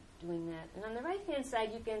year doing that. And on the right-hand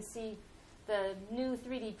side, you can see the new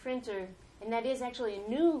 3D printer, and that is actually a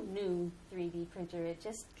new 3D printer. It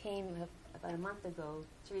just came about a month ago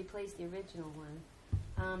to replace the original one.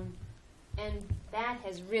 And that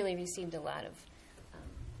has really received a lot of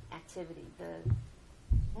activity.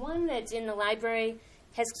 The one that's in the library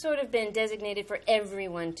has sort of been designated for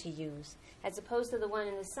everyone to use, as opposed to the one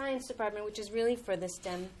in the science department, which is really for the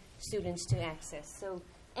STEM students to access. So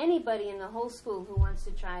anybody in the whole school who wants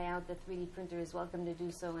to try out the 3D printer is welcome to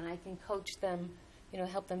do so, and I can coach them,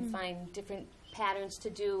 help them find different patterns to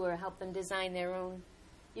do or help them design their own.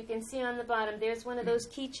 You can see on the bottom, there's one of those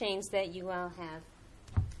keychains that you all have.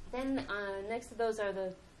 Then next to those are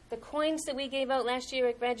the coins that we gave out last year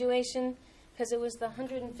at graduation, because it was the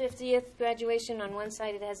 150th graduation. On one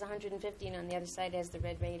side it has 150, and on the other side it has the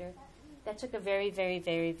Red Raider. That took a very, very,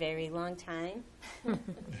 very, very long time,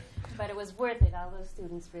 but it was worth it. All those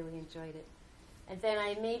students really enjoyed it. And then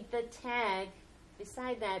I made the tag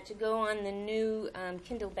beside that to go on the new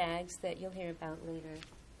Kindle bags that you'll hear about later.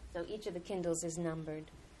 So each of the Kindles is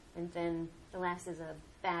numbered. And then the last is a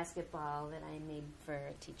basketball that I made for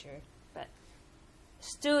a teacher. But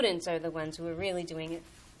students are the ones who are really doing it.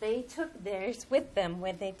 They took theirs with them.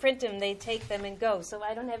 When they print them, they take them and go. So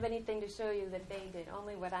I don't have anything to show you that they did,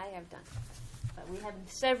 only what I have done. But we have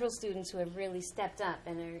several students who have really stepped up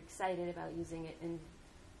and are excited about using it. And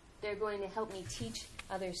they're going to help me teach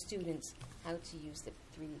other students how to use the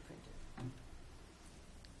 3D printer.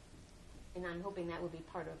 And I'm hoping that will be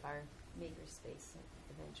part of our makerspace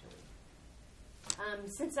eventually.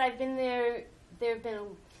 Since I've been there, there have been a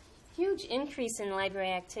huge increase in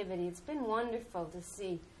library activity. It's been wonderful to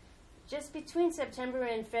see. Just between September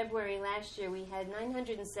and February last year, we had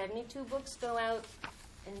 972 books go out.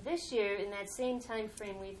 And this year, in that same time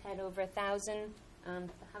frame, we've had over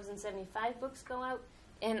 1,075 books go out.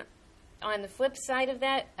 And on the flip side of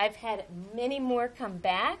that, I've had many more come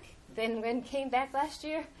back than when came back last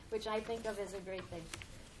year, which I think of as a great thing.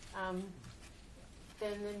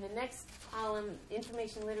 Then in the next column,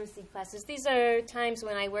 information literacy classes. These are times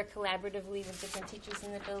when I work collaboratively with different teachers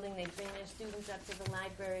in the building. They bring their students up to the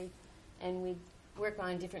library, and we work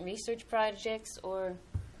on different research projects. Or,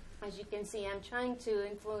 as you can see, I'm trying to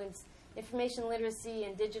influence information literacy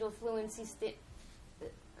and digital fluency, the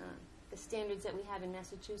standards that we have in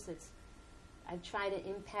Massachusetts. I try to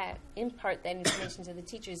impart that information to the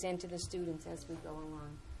teachers and to the students as we go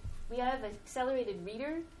along. We have an accelerated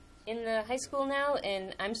reader in the high school now,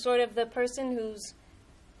 and I'm sort of the person who's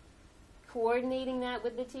coordinating that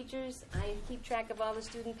with the teachers. I keep track of all the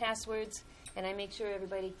student passwords, and I make sure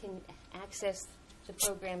everybody can access the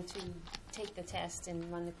program to take the test and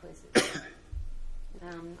run the quizzes.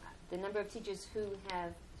 The number of teachers who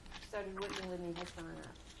have started working with me has gone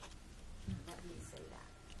up. Let me say that.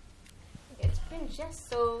 It's been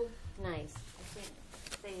just so nice. I can't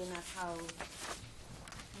say enough how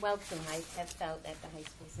welcome I have felt at the high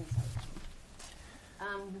school since I've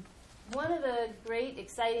come. One of the great,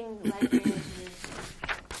 exciting library initiatives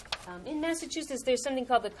in Massachusetts, there's something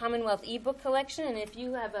called the Commonwealth e-book collection, and if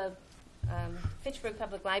you have a Fitchburg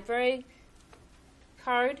Public Library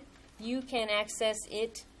card, you can access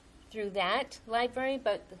it through that library,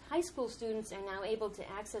 but the high school students are now able to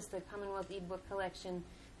access the Commonwealth e-book collection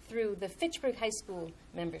through the Fitchburg High School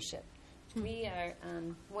membership. We are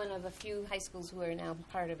one of a few high schools who are now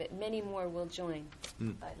part of it. Many more will join.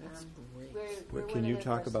 But we're Can you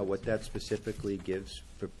talk about what that specifically gives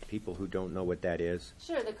for people who don't know what that is?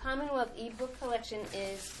 Sure. The Commonwealth e-book collection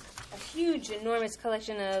is a huge, enormous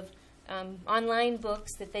collection of online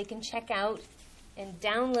books that they can check out and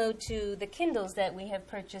download to the Kindles that we have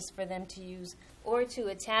purchased for them to use, or to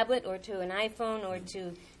a tablet, or to an iPhone, or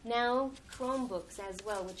to now Chromebooks as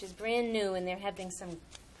well, which is brand new, and they're having some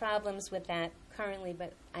problems with that currently,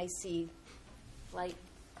 but I see Light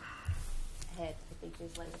ahead. I think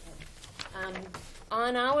there's light ahead.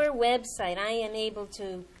 On our website, I am able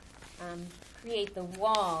to create the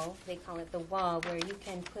wall. They call it the wall, where you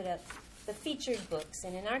can put up the featured books.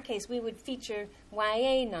 And in our case, we would feature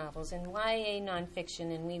YA novels and YA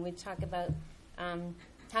nonfiction, and we would talk about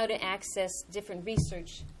how to access different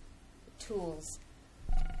research tools.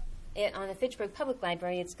 On the Fitchburg Public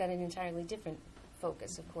Library, it's got an entirely different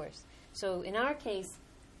focus, of course. So in our case,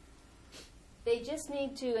 they just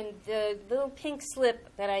need to, and the little pink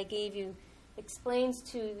slip that I gave you explains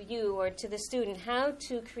to you or to the student how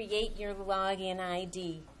to create your login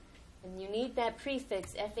ID. And you need that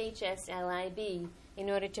prefix, FHSLIB, in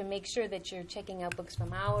order to make sure that you're checking out books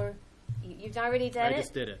from our... You've already done it? I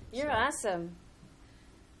just did it. You're awesome.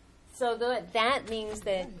 So that means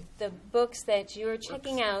that the books that you're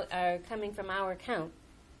checking out are coming from our account,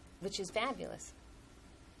 which is fabulous.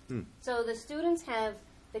 So the students have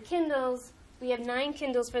the Kindles. We have 9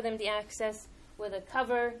 Kindles for them to access with a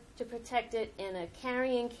cover to protect it and a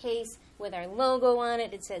carrying case with our logo on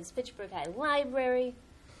it. It says Fitchburg High Library.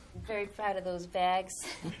 I'm very proud of those bags.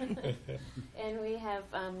 And we have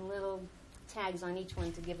little tags on each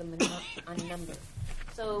one to give them a number.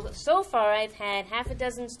 So far I've had half a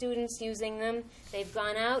dozen students using them. They've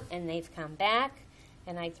gone out and they've come back,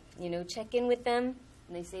 and I check in with them,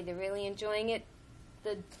 and they say they're really enjoying it.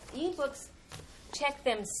 The e-books check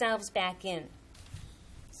themselves back in.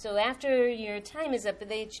 So after your time is up,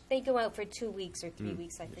 they go out for 2 weeks or 3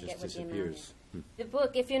 weeks. I forget what the amount is. The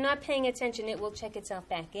book, if you're not paying attention, it will check itself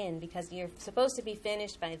back in because you're supposed to be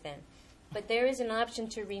finished by then. But there is an option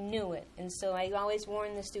to renew it, and so I always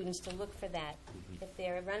warn the students to look for that if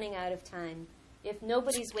they're running out of time. If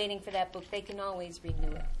nobody's waiting for that book, they can always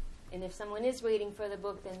renew it. And if someone is waiting for the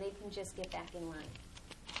book, then they can just get back in line.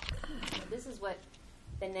 So this is what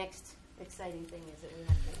the next exciting thing is that we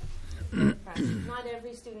have to process. Not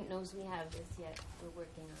every student knows we have this yet. We're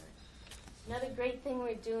working on it. Another great thing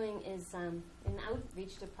we're doing is in the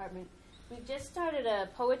outreach department, we've just started a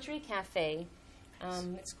poetry cafe.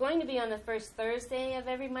 It's going to be on the first Thursday of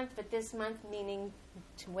every month, but this month, meaning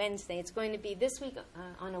to Wednesday, it's going to be this week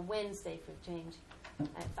on a Wednesday for change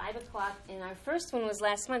at 5 o'clock. And our first one was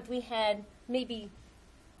last month. We had maybe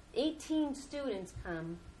 18 students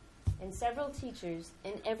come and several teachers,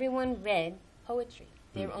 and everyone read poetry,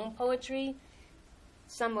 their own poetry,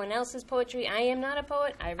 someone else's poetry. I am not a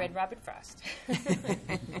poet. I read Robert Frost.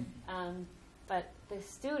 But the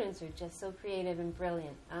students are just so creative and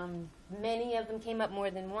brilliant. Many of them came up more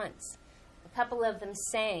than once. A couple of them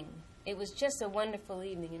sang. It was just a wonderful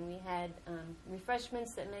evening, and we had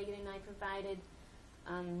refreshments that Megan and I provided.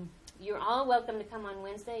 You're all welcome to come on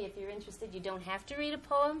Wednesday if you're interested. You don't have to read a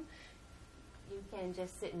poem. You can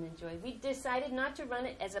just sit and enjoy. We decided not to run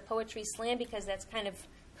it as a poetry slam because that's kind of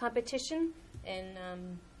competition, and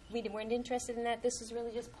we weren't interested in that. This is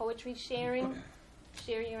really just poetry sharing.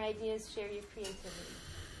 Share your ideas, share your creativity.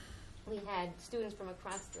 We had students from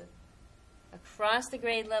across the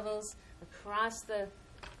grade levels, across the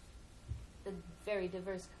very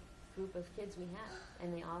diverse group of kids we have,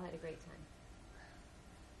 and they all had a great time.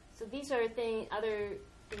 So these are other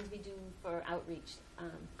things we do for outreach.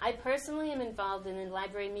 I personally am involved in the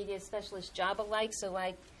library media specialist job alike, so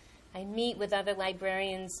I meet with other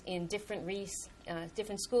librarians in different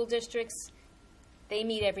school districts. They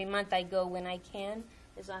meet every month. I go when I can,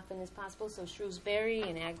 as often as possible. So Shrewsbury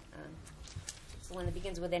and it's the one that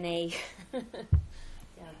begins with an A down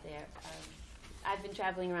there. I've been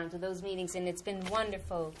traveling around to those meetings, and it's been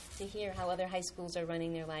wonderful to hear how other high schools are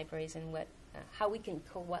running their libraries and how we can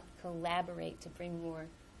collaborate to bring more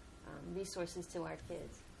resources to our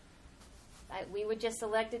kids. We were just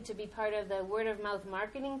selected to be part of the word-of-mouth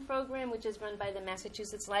marketing program, which is run by the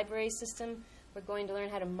Massachusetts Library System. We're going to learn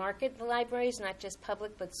how to market the libraries, not just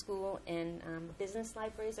public, but school and business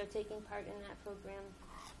libraries are taking part in that program.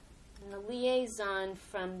 And the liaison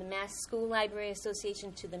from the Mass School Library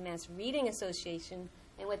Association to the Mass Reading Association,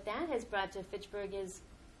 and what that has brought to Fitchburg is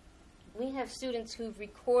we have students who've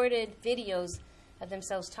recorded videos of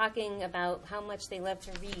themselves talking about how much they love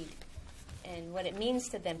to read and what it means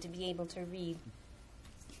to them to be able to read.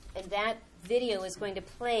 And that video is going to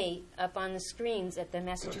play up on the screens at the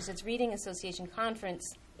Massachusetts Reading Association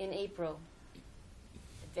conference in April.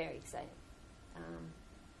 Very excited.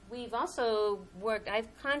 We've also I've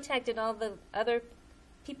contacted all the other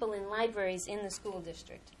people in libraries in the school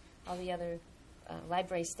district, all the other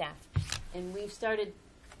library staff, and we've started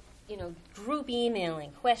group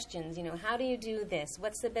emailing questions, how do you do this?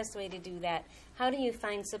 What's the best way to do that? How do you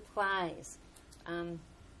find supplies?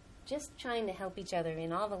 Just trying to help each other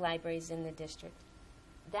in all the libraries in the district.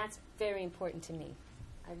 That's very important to me.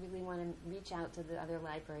 I really want to reach out to the other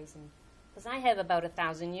libraries, and because I have about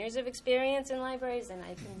 1,000 years of experience in libraries, and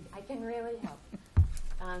I can really help.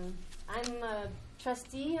 I'm a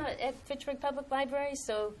trustee at Fitchburg Public Library,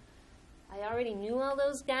 so I already knew all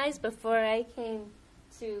those guys before I came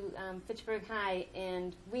to Fitchburg High,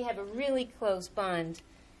 and we have a really close bond.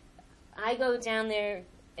 I go down there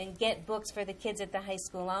and get books for the kids at the high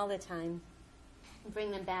school all the time, and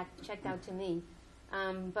bring them back checked out to me.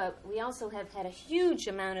 But we also have had a huge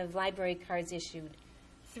amount of library cards issued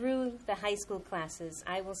through the high school classes.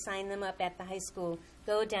 I will sign them up at the high school,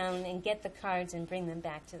 go down and get the cards and bring them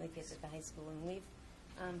back to the kids at the high school. And we've,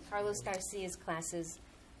 Carlos Garcia's classes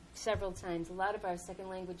several times. A lot of our second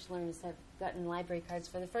language learners have gotten library cards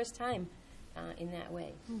for the first time in that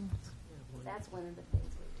way. That's one of the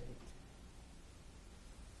things we're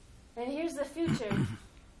doing. And here's the future.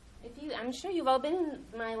 I'm sure you've all been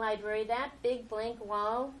in my library. That big blank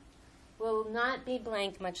wall will not be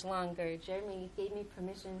blank much longer. Jeremy gave me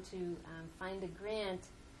permission to find a grant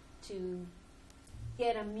to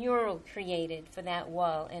get a mural created for that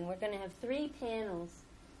wall. And we're going to have 3 panels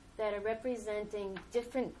that are representing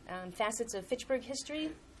different facets of Fitchburg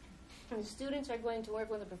history. And the students are going to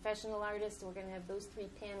work with a professional artist. We're going to have those 3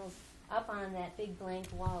 panels up on that big blank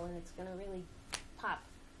wall, and it's going to really pop.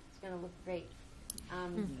 It's going to look great.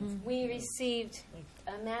 We received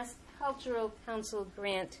a Mass Cultural Council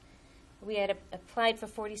grant. We had applied for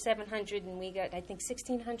 $4,700, and we got, I think,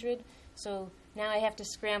 $1,600. So now I have to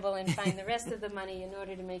scramble and find the rest of the money in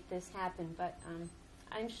order to make this happen. But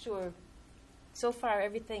I'm sure, so far,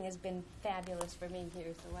 everything has been fabulous for me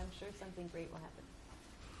here, so I'm sure something great will happen.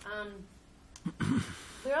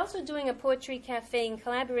 We're also doing a poetry cafe in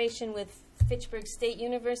collaboration with Fitchburg State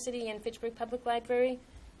University and Fitchburg Public Library,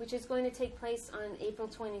 which is going to take place on April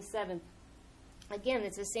 27th. Again,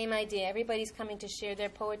 it's the same idea. Everybody's coming to share their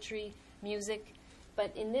poetry, music,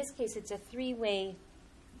 but in this case, it's a 3-way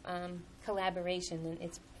collaboration, and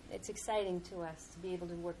it's exciting to us to be able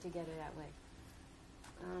to work together that way.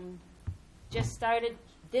 Just started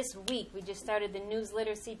this week. We just started the News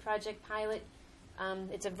Literacy Project pilot.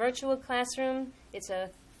 It's a virtual classroom. It's a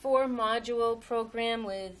 4-module program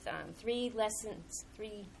with 12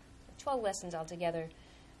 lessons altogether.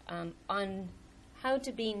 On how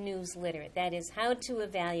to be news literate. That is, how to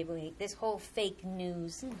evaluate this whole fake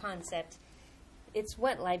news concept. It's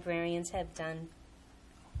what librarians have done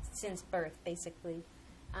since birth, basically.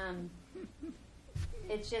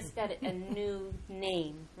 It's just got a new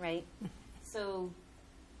name, right? So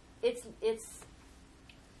it's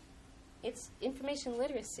information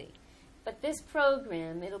literacy. But this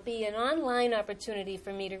program, it'll be an online opportunity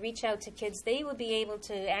for me to reach out to kids. They will be able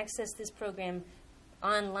to access this program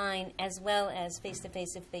online as well as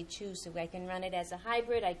face-to-face if they choose to. I can run it as a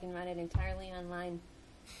hybrid. I can run it entirely online.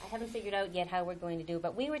 I haven't figured out yet how we're going to do it,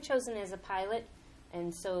 but we were chosen as a pilot,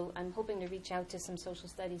 and so I'm hoping to reach out to some social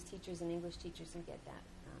studies teachers and English teachers and get that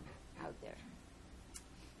out there.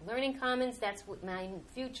 Learning Commons, that's what my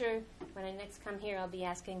future. When I next come here, I'll be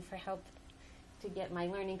asking for help to get my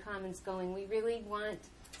Learning Commons going. We really want,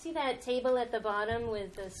 see that table at the bottom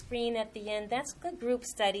with the screen at the end? That's the group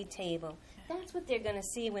study table. That's what they're going to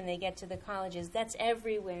see when they get to the colleges. That's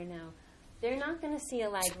everywhere now. They're not going to see a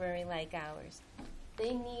library like ours.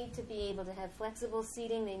 They need to be able to have flexible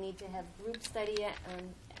seating. They need to have group study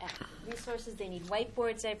resources. They need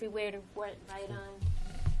whiteboards everywhere to write on.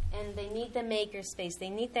 And they need the maker space. They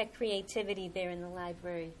need that creativity there in the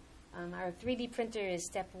library. Our 3D printer is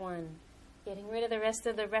step 1. Getting rid of the rest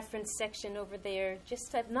of the reference section over there,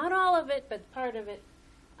 just not all of it, but part of it.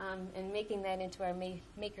 And making that into our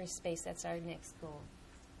maker space. That's our next goal.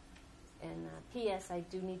 And P.S. I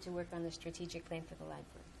do need to work on the strategic plan for the library.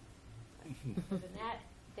 Other than that,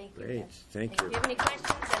 thank you. Great, thank you. If you have any questions,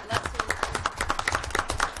 I'd love to.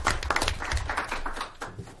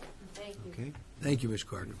 Thank you. Okay. Thank you, Ms.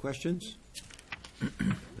 Carter. Questions?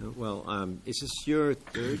 Well, is this your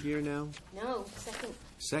 3rd year now? No, second.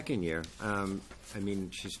 Second year. I mean,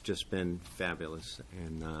 she's just been fabulous.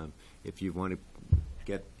 And if you want to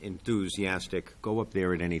get enthusiastic, go up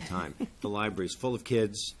there at any time. The library's full of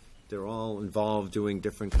kids. They're all involved doing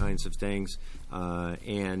different kinds of things.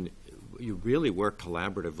 And you really work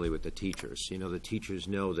collaboratively with the teachers. You know, the teachers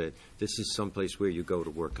know that this is someplace where you go to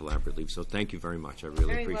work collaboratively. So thank you very much. I really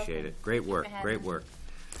Very appreciate welcome. it. Great work. Great work.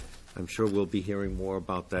 I'm sure we'll be hearing more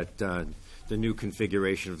about that, the new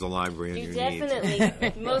configuration of the library and You your needs.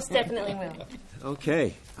 definitely, most definitely will.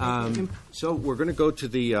 Okay, so we're going to go to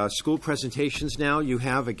the school presentations now. You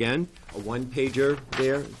have, again, a one-pager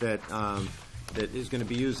there that is going to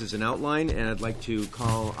be used as an outline, and I'd like to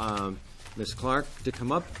call Ms. Clark to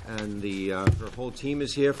come up, and her whole team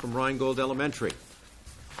is here from Rheingold Elementary.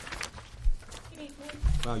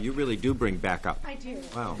 Wow, you really do bring back up. I do.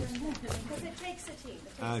 Wow. Because it takes a team.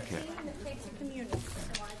 It takes Okay. a team and it takes a community.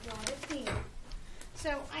 So I've brought a team.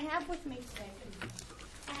 So I have with me today,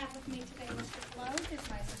 Mr. Flo, who's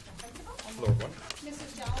my assistant principal.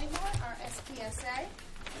 Mrs. Jollymore, our SPSA.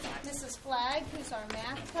 Mrs. Flagg, who's our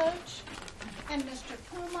math coach. And Mr.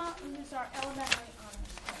 Puma, who's our elementary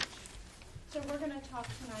honors coach. So we're going to talk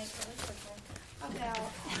tonight really quickly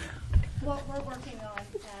about what we're working on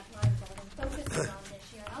at Rheingold and focusing on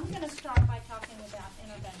this year. And I'm going to start by talking about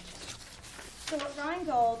intervention. So at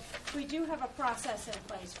Rheingold, we do have a process in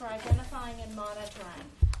place for identifying and monitoring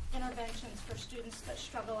interventions for students that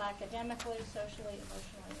struggle academically, socially,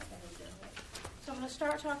 emotionally, and behaviorally. So I'm going to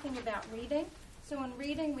start talking about reading. So in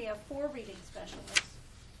reading, we have 4 reading specialists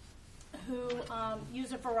who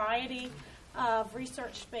use a variety of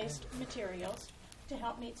research-based materials to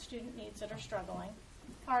help meet student needs that are struggling.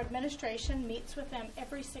 Our administration meets with them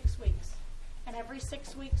every 6 weeks. And every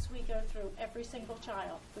 6 weeks, we go through every single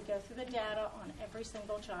child. We go through the data on every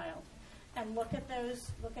single child and look at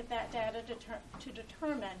that data to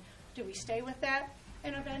determine, do we stay with that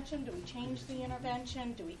intervention? Do we change the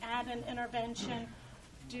intervention? Do we add an intervention?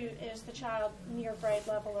 Is the child near grade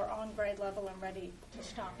level or on grade level and ready to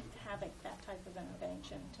stop having that type of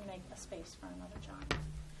intervention to make a space for another child?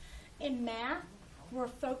 In math, we're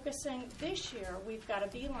focusing, this year, we've got a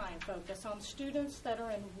beeline focus on students that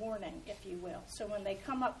are in warning, if you will. So when they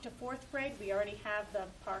come up to 4th grade, we already have the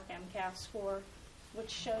PARCC MCAS score, which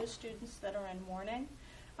shows students that are in warning.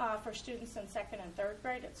 For students in 2nd and 3rd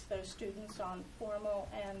grade, it's those students on formal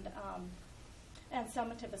and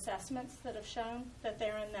summative assessments that have shown that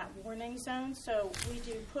they're in that warning zone. So we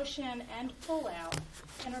do push in and pull out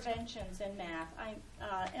interventions in math.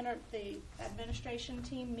 The administration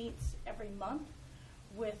team meets every month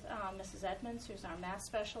with Mrs. Edmonds, who's our math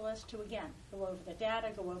specialist, to, again, go over the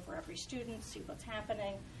data, go over every student, see what's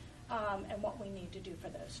happening, and what we need to do for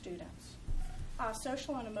those students.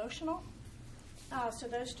 Social and emotional. So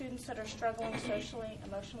those students that are struggling socially,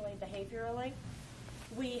 emotionally, behaviorally.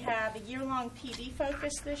 We have a year-long PD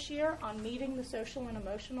focus this year on meeting the social and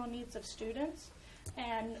emotional needs of students.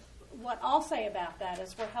 And what I'll say about that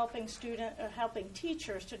is we're helping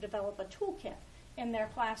teachers to develop a toolkit in their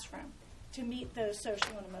classroom to meet those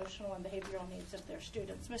social and emotional and behavioral needs of their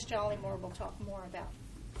students. Ms. Jollymore will talk more about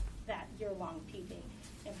that year-long PD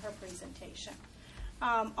in her presentation.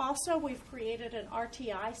 Also, we've created an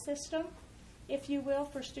RTI system, if you will,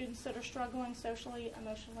 for students that are struggling socially,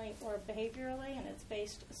 emotionally, or behaviorally, and it's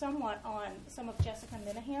based somewhat on some of Jessica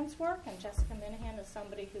Minahan's work, and Jessica Minahan is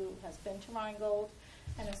somebody who has been to Rheingold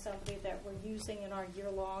and is somebody that we're using in our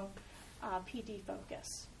year-long PD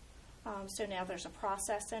focus. So now there's a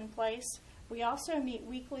process in place. We also meet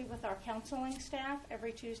weekly with our counseling staff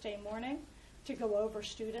every Tuesday morning to go over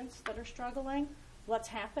students that are struggling, what's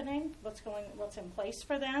happening, what's in place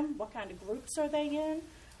for them, what kind of groups are they in,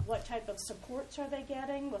 what type of supports are they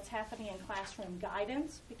getting, what's happening in classroom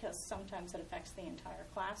guidance, because sometimes it affects the entire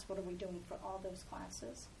class. What are we doing for all those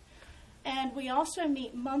classes? And we also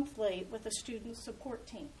meet monthly with a student support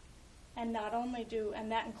team. And that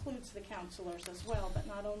includes the counselors as well, but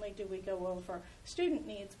not only do we go over student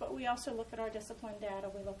needs, but we also look at our discipline data,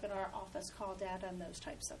 we look at our office call data, and those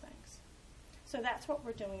types of things. So that's what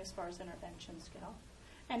we're doing as far as interventions go.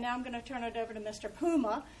 And now I'm going to turn it over to Mr.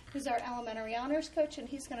 Puma, who's our elementary honors coach, and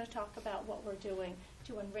he's going to talk about what we're doing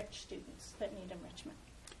to enrich students that need enrichment.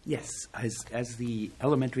 Yes, as the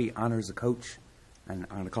elementary honors coach, and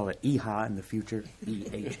I'm going to call it EHA in the future,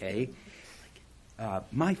 EHA,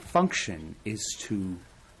 my function is to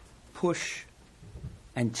push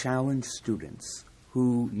and challenge students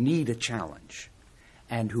who need a challenge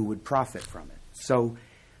and who would profit from it. So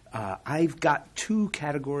I've got 2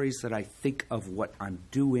 categories that I think of what I'm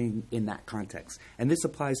doing in that context. And this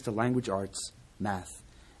applies to language arts, math,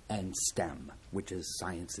 and STEM, which is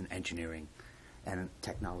science and engineering and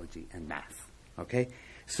technology and math. Okay?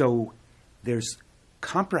 So there's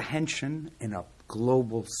comprehension in a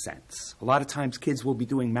global sense. A lot of times kids will be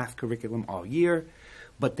doing math curriculum all year,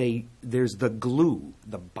 but there's the glue,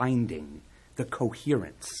 the binding, the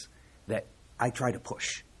coherence that I try to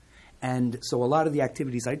push. And so a lot of the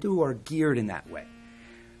activities I do are geared in that way.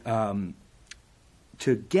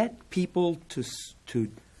 To get people to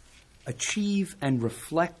achieve and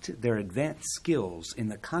reflect their advanced skills in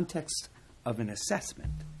the context of an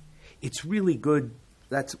assessment, it's really good.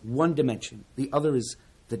 That's one dimension. The other is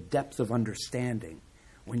the depth of understanding.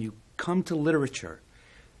 When you come to literature,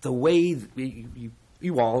 the way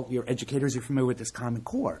your educators are familiar with this Common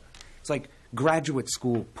Core. It's like graduate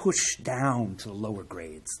school pushed down to the lower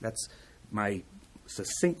grades. That's my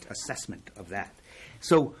succinct assessment of that.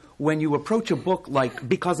 So when you approach a book like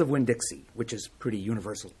Because of Winn-Dixie, which is pretty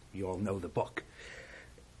universal, you all know the book,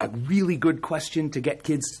 a really good question to get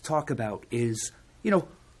kids to talk about is,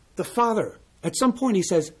 the father, at some point he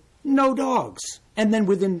says, no dogs. And then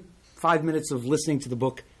within 5 minutes of listening to the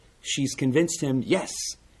book, she's convinced him, yes,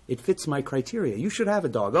 it fits my criteria. You should have a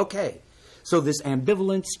dog. Okay. So this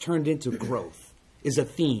ambivalence turned into growth is a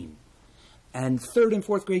theme. And 3rd and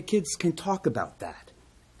 4th grade kids can talk about that.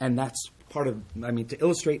 And that's part of, to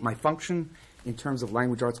illustrate my function in terms of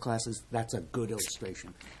language arts classes, that's a good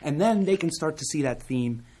illustration. And then they can start to see that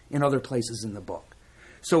theme in other places in the book.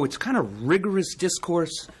 So it's kind of rigorous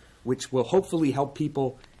discourse, which will hopefully help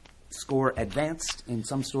people score advanced in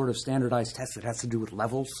some sort of standardized test that has to do with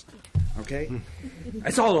levels. Okay?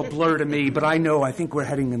 It's all a blur to me, but I think we're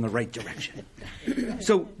heading in the right direction.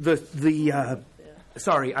 So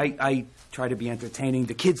I try to be entertaining.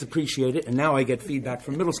 The kids appreciate it, and now I get feedback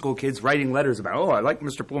from middle school kids writing letters about, I like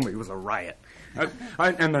Mr. Plummer, he was a riot. And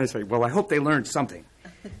then I say, I hope they learned something.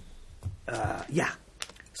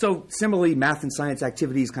 So similarly, math and science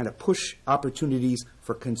activities kind of push opportunities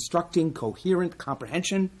for constructing coherent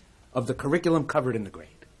comprehension of the curriculum covered in the grade.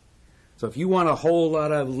 So if you want a whole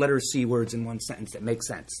lot of letter C words in one sentence that makes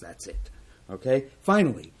sense, that's it. Okay?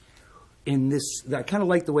 Finally, I kind of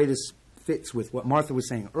like the way this fits with what Martha was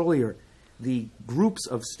saying earlier, the groups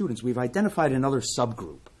of students. We've identified another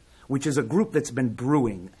subgroup, which is a group that's been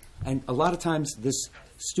brewing. And a lot of times this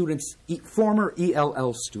students, former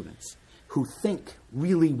ELL students, who think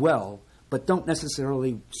really well but don't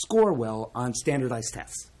necessarily score well on standardized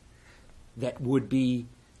tests, that would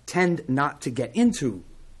tend not to get into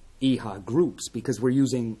EHA groups because we're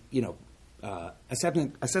using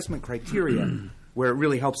assessment criteria where it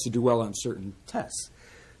really helps to do well on certain tests.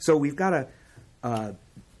 So we've got a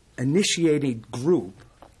initiating group,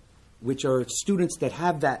 which are students that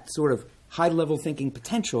have that sort of high-level thinking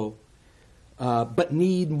potential, but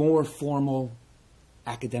need more formal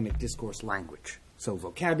academic discourse language. So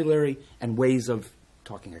vocabulary and ways of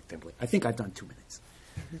talking academically. I think I've done 2 minutes.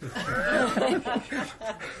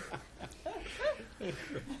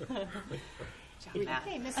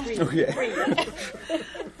 Okay, Ms.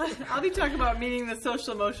 I'll be talking about meeting the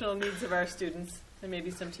social emotional needs of our students and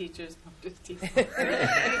maybe some teachers.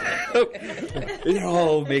 It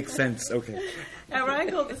all makes sense. Okay. At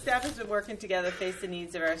Rheingold, the staff has been working together to face the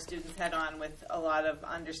needs of our students head on with a lot of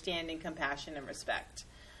understanding, compassion, and respect.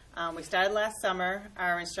 We started last summer.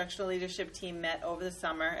 Our instructional leadership team met over the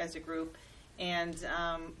summer as a group, and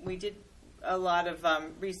we did a lot of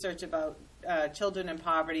research about children in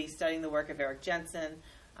poverty, studying the work of Eric Jensen,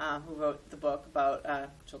 who wrote the book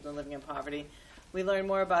about children living in poverty. We learned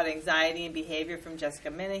more about anxiety and behavior from Jessica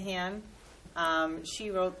Minahan.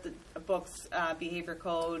 She wrote the books Behavior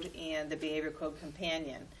Code and the Behavior Code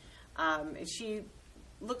Companion. She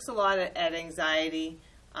looks a lot at anxiety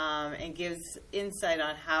and gives insight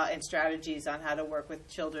on how and strategies on how to work with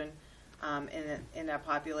children in our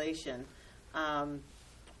population.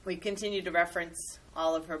 We continue to reference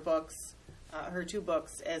all of her books, her 2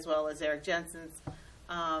 books, as well as Eric Jensen's.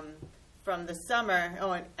 From the summer,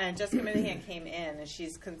 and Jessica Minahan came in, and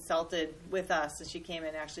she's consulted with us, and she came in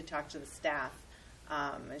and actually talked to the staff.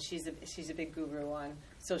 And she's a big guru on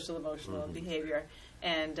social, emotional, and behavior.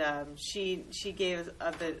 And she gave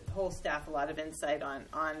the whole staff a lot of insight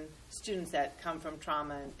on students that come from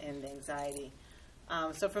trauma and anxiety.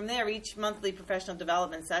 So from there, each monthly professional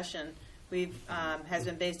development session has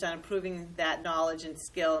been based on improving that knowledge and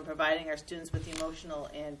skill and providing our students with emotional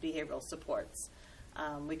and behavioral supports.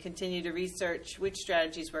 We continue to research which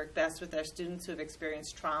strategies work best with our students who have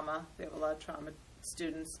experienced trauma. We have a lot of trauma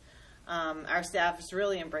students. Our staff has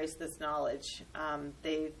really embraced this knowledge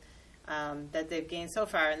that they've gained so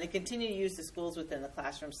far, and they continue to use the schools within the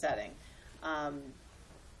classroom setting.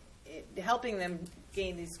 Helping them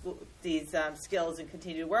gain these skills and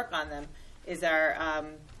continue to work on them is our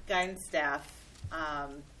guidance staff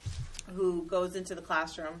who goes into the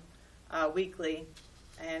classroom weekly,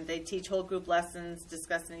 and they teach whole group lessons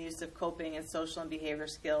discussing the use of coping and social and behavior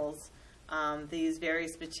skills. They use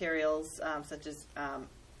various materials such as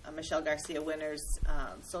Michelle Garcia Winner's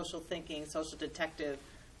Social Thinking, Social Detective,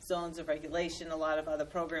 Zones of Regulation, a lot of other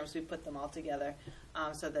programs. We put them all together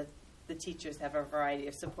so that the teachers have a variety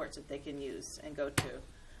of supports that they can use and go to.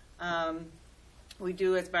 We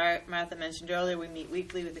do, as Martha mentioned earlier, we meet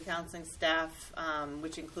weekly with the counseling staff,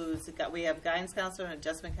 which includes, we have guidance counselor, an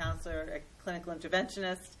adjustment counselor, a clinical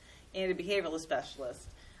interventionist, and a behavioral specialist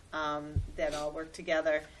that all work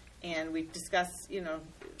together. And we discuss,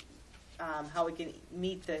 how we can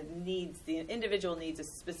meet the needs, the individual needs of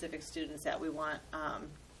specific students that we want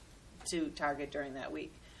to target during that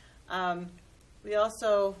week. We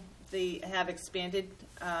also have expanded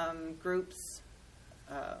groups.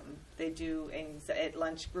 They do at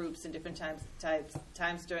lunch groups and different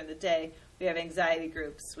times during the day. We have anxiety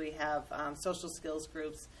groups. We have social skills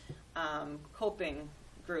groups, coping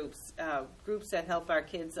groups, groups that help our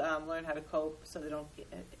kids learn how to cope so they don't get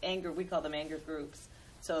anger. We call them anger groups,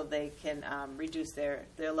 so they can reduce their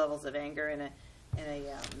levels of anger in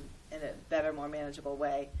a better, more manageable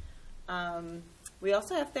way. We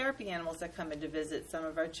also have therapy animals that come in to visit some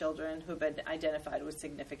of our children who've been identified with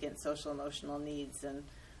significant social emotional needs, and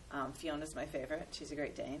Fiona's my favorite. She's a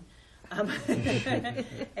Great Dane.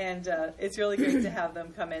 And it's really great to have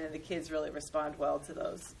them come in, and the kids really respond well to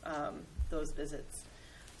those visits.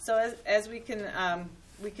 So as we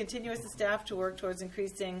continue as a staff to work towards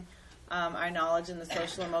increasing our knowledge in the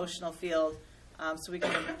social emotional field, so we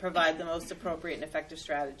can provide the most appropriate and effective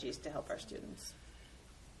strategies to help our students.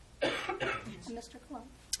 Mr. Cologne.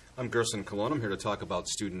 I'm Gerson Cologne. I'm here to talk about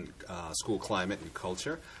student school climate and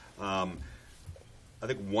culture. I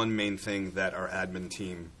think one main thing that our admin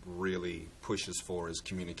team really pushes for is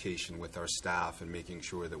communication with our staff and making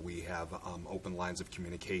sure that we have open lines of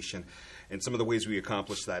communication. And some of the ways we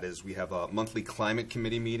accomplish that is we have monthly climate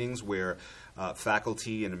committee meetings where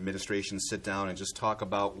faculty and administration sit down and just talk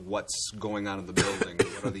about what's going on in the building,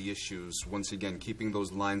 what are the issues. Once again, keeping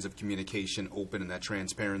those lines of communication open and that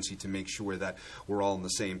transparency to make sure that we're all on the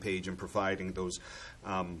same page and providing those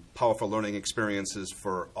powerful learning experiences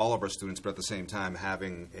for all of our students, but at the same time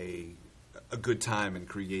having a good time and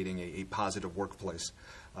creating a positive workplace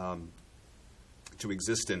to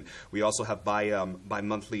exist in. We also have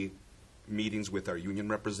bi-monthly meetings with our union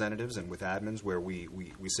representatives and with admins where we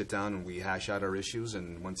sit down and we hash out our issues,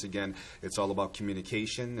 and once again it's all about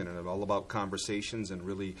communication and all about conversations and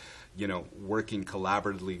really working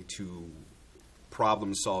collaboratively to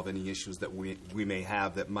problem solve any issues that we may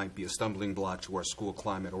have that might be a stumbling block to our school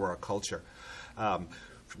climate or our culture.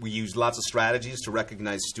 We use lots of strategies to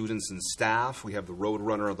recognize students and staff. We have the Road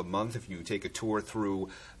Runner of the Month. If you take a tour through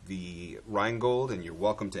the Rheingold, and you're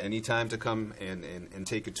welcome to any time to come and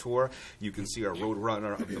take a tour, you can see our Road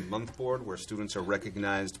Runner of the Month board where students are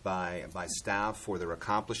recognized by staff for their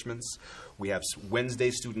accomplishments. We have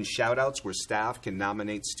Wednesday student shout-outs where staff can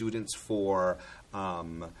nominate students for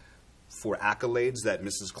accolades that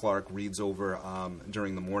Mrs. Clark reads over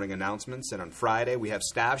during the morning announcements. And on Friday, we have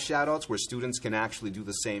staff shout-outs where students can actually do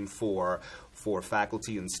the same for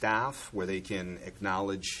faculty and staff, where they can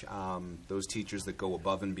acknowledge those teachers that go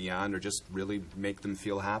above and beyond or just really make them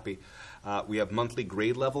feel happy. We have monthly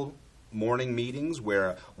grade level morning meetings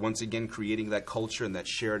where, once again, creating that culture and that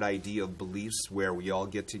shared idea of beliefs where we all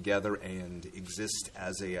get together and exist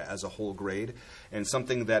as a whole grade. And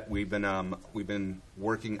something that we've been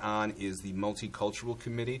working on is the multicultural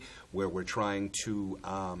committee, where we're trying to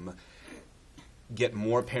get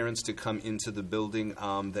more parents to come into the building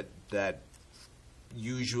that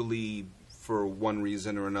usually, for one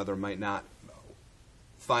reason or another, might not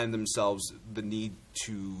find themselves the need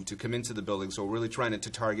to come into the building. So we're really trying to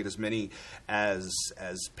target as many as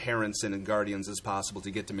parents and guardians as possible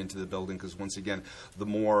to get them into the building, because once again, the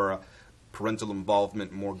more parental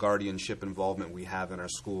involvement, more guardianship involvement we have in our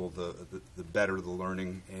school, the better the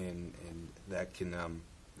learning and that can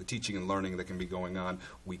the teaching and learning that can be going on.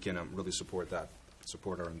 We can really support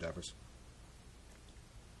our endeavors.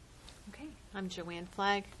 Okay, I'm Joanne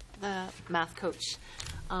Flagg, the math coach.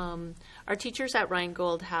 Our teachers at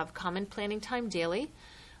Rheingold have common planning time daily,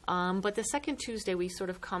 but the second Tuesday we sort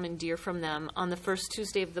of commandeer from them. On the first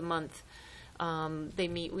Tuesday of the month, they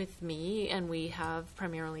meet with me, and we have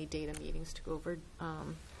primarily data meetings to go over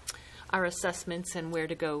our assessments and where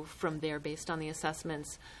to go from there based on the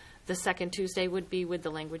assessments. The second Tuesday would be with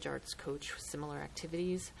the language arts coach, similar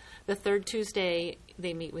activities. The third Tuesday,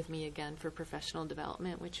 they meet with me again for professional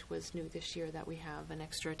development, which was new this year that we have an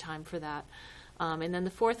extra time for that. And then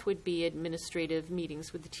the fourth would be administrative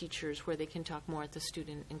meetings with the teachers where they can talk more at the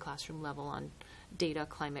student and classroom level on data,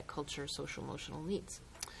 climate, culture, social, emotional needs.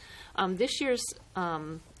 This year's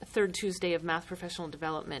third Tuesday of Math Professional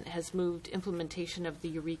Development has moved implementation of the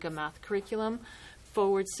Eureka Math curriculum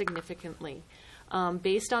forward significantly.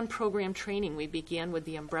 Based on program training, we began with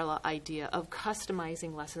the umbrella idea of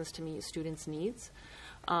customizing lessons to meet students' needs.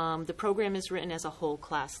 The program is written as a whole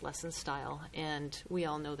class lesson style, and we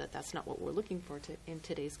all know that that's not what we're looking for in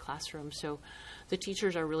today's classroom. So the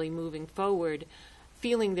teachers are really moving forward,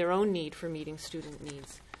 feeling their own need for meeting student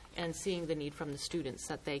needs and seeing the need from the students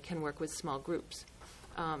that they can work with small groups.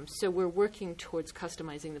 So we're working towards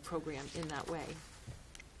customizing the program in that way.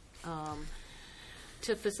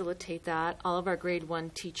 To facilitate that, all of our grade 1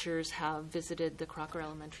 teachers have visited the Crocker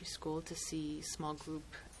Elementary School to see small group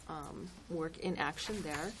work in action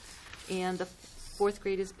there. And the fourth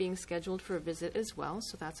grade is being scheduled for a visit as well,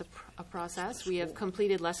 so that's a process. We have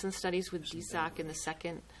completed lesson studies with DSAC in the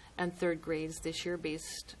second and third grades this year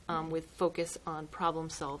based with focus on problem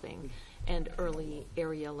solving and early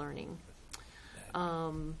area learning.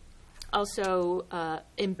 Also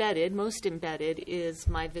most embedded is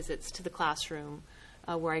my visits to the classroom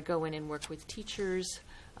where I go in and work with teachers.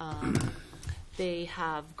 They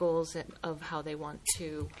have goals of how they want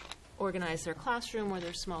to organize their classroom or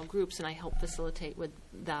their small groups, and I help facilitate with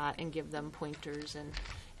that and give them pointers,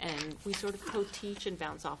 and we sort of co-teach and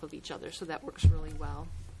bounce off of each other, so that works really well.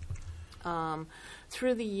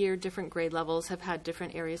 Through the year, different grade levels have had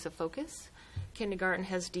different areas of focus. Kindergarten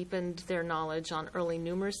has deepened their knowledge on early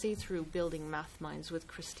numeracy through building Math Minds with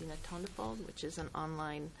Christina Tondefald, which is an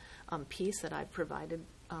online piece that I provided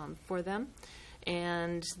for them.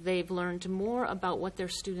 And they've learned more about what their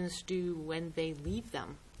students do when they leave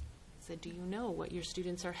them. So do you know what your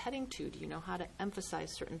students are heading to? Do you know how to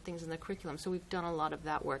emphasize certain things in the curriculum? So we've done a lot of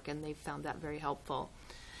that work, and they've found that very helpful.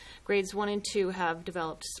 Grades 1 and 2 have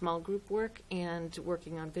developed small group work and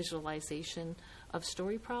working on visualization of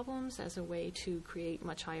story problems as a way to create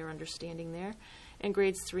much higher understanding there. And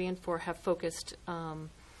grades 3 and 4 have focused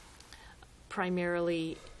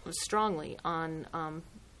primarily, strongly on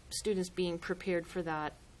students being prepared for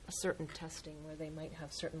that certain testing where they might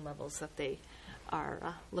have certain levels that they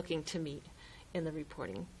are looking to meet in the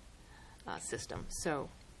reporting system. So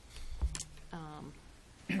a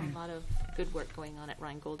lot of good work going on at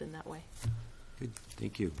Rheingold in that way. Good,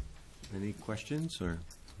 thank you. Any questions or?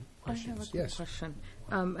 I have a quick question.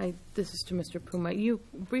 This is to Mr. Puma. You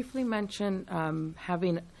briefly mentioned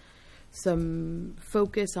having some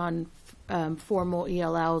focus on formal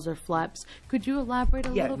ELLs or FLEPs. Could you elaborate a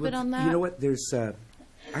little bit on that? You know what? There's, I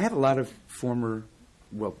have a lot of former,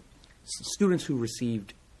 students who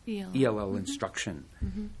received ELL instruction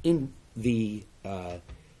in the, I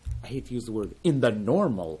hate to use the word, in the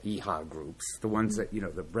normal EHA groups, the ones that,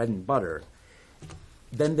 the bread and butter.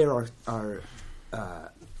 Then there are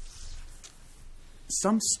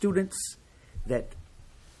some students that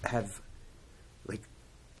have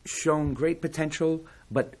shown great potential,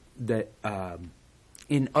 but that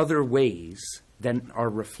in other ways then are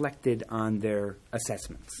reflected on their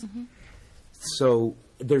assessments. So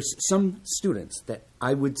there's some students that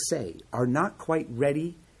I would say are not quite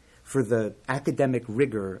ready for the academic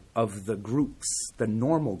rigor of the groups, the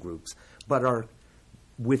normal groups, but are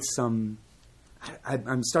with some,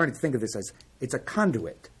 I'm starting to think of this as, it's a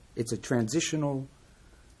conduit. It's a transitional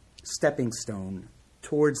stepping stone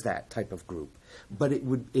towards that type of group. But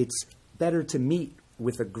it's better to meet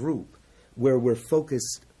with a group where we're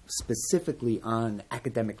focused specifically on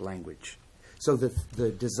academic language. So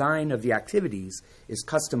the design of the activities is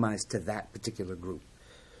customized to that particular group.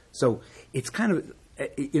 So it's kind of,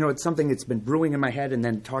 it's something that's been brewing in my head, and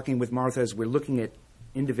then talking with Martha as we're looking at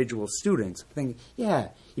individual students, thinking,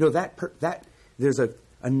 that there's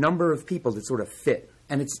a number of people that sort of fit.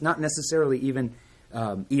 And it's not necessarily even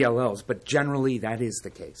ELLs, but generally that is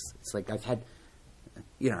the case. It's like I've had,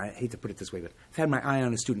 I hate to put it this way, but I've had my eye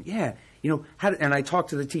on a student. And I talk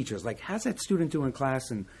to the teachers, like, how's that student doing in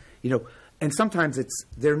class? And, and sometimes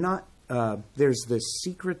they're not, there's this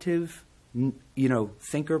secretive,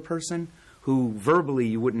 thinker person who verbally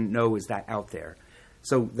you wouldn't know is that out there.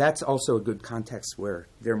 So that's also a good context where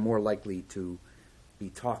they're more likely to be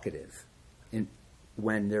talkative. And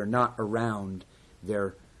when they're not around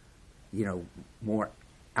their, more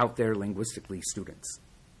out there linguistically students.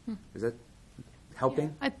 Is that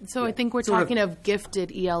helping? I think we're talking of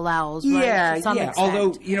gifted ELLs, right? Yeah, to some extent.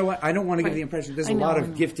 Although, you know what, I don't want to give the impression there's a lot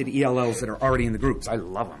of gifted ELLs that are already in the groups. I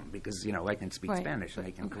love them because, I can speak Spanish and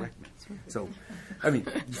they can correct me. So,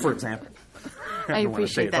 for example. I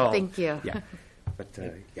appreciate that. Thank you. Yeah. But,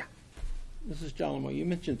 yeah. Mrs. Jolamo, you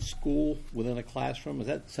mentioned school within a classroom. Is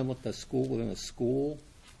that similar to school within a school?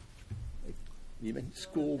 You meant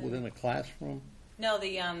school within a classroom? No,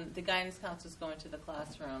 the guidance counselors go into the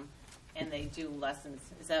classroom and they do lessons.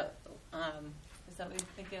 Is that what you're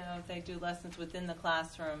thinking of? They do lessons within the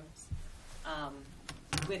classrooms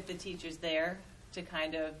with the teachers there to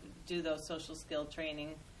kind of do those social skill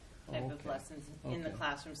training type of lessons in the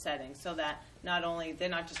classroom setting, so that not only they're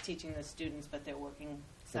not just teaching the students, but they're working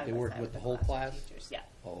side by side. They work with the whole class? Teachers. Yeah.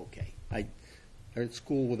 Oh, okay. I heard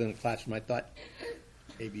school within a classroom. I thought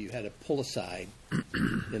maybe you had a pull aside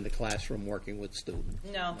in the classroom working with students.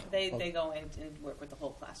 No, they go in and work with the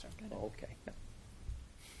whole classroom. Oh, okay.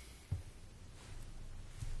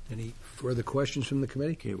 Any further questions from the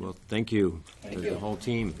committee? Okay, well, thank you. Thank The whole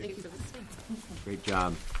team. Thank you for listening. Great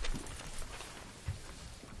job.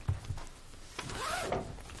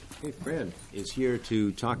 Okay, Fran is here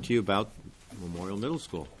to talk to you about Memorial Middle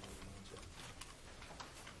School.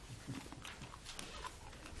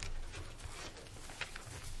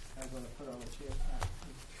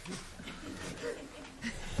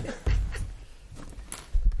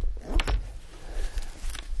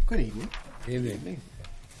 Good evening. Evening.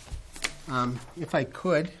 If I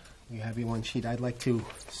could, you have your one sheet, I'd like to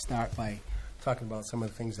start by talking about some of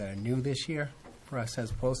the things that are new this year for us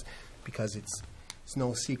as opposed, because it's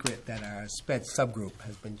no secret that our SPED subgroup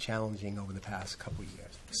has been challenging over the past couple of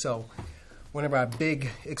years. So one of our big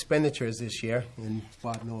expenditures this year, and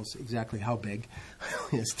Bob knows exactly how big,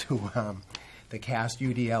 is to the CAST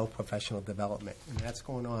UDL professional development. And that's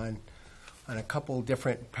going on a couple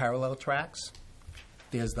different parallel tracks.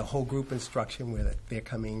 There's the whole group instruction where they're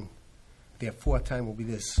coming, their fourth time will be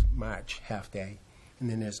this March, half day. And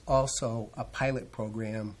then there's also a pilot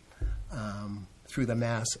program through the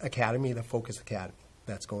Mass Academy, the Focus Academy,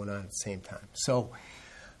 that's going on at the same time. So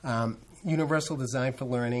universal design for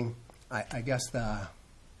learning, I guess the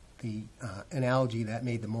analogy that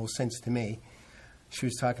made the most sense to me, she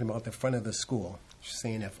was talking about the front of the school. She's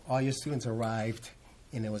saying if all your students arrived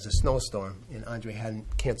and there was a snowstorm and Andre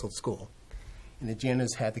hadn't canceled school, and the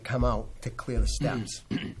janitors had to come out to clear the steps.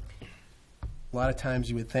 A lot of times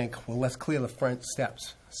you would think, well, let's clear the front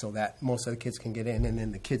steps so that most of the kids can get in, and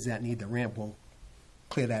then the kids that need the ramp will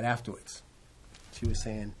clear that afterwards. She was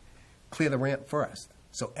saying, clear the ramp first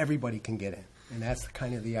so everybody can get in. And that's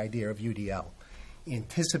kind of the idea of UDL.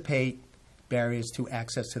 Anticipate barriers to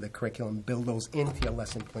access to the curriculum, build those into your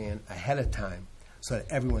lesson plan ahead of time so that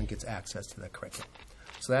everyone gets access to the curriculum.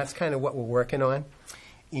 So that's kind of what we're working on.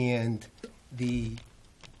 And the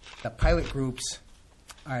pilot groups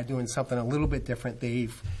are doing something a little bit different.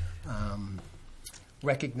 They've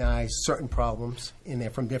recognized certain problems, and they're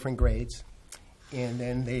from different grades. And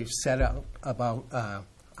then they've set up about a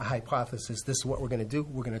hypothesis. This is what we're going to do.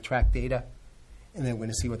 We're going to track data, and then we're going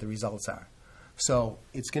to see what the results are. So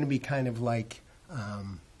it's going to be kind of like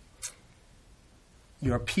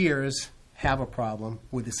your peers have a problem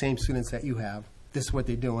with the same students that you have. This is what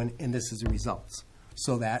they're doing, and this is the results.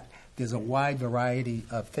 So that there's a wide variety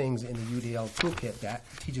of things in the UDL toolkit that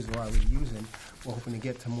teachers are already using. We're hoping to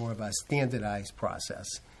get to more of a standardized process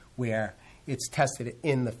where it's tested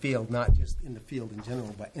in the field, not just in the field in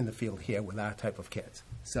general, but in the field here with our type of kids.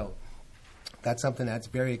 So that's something that's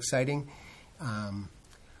very exciting.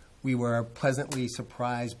 We were pleasantly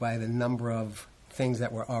surprised by the number of things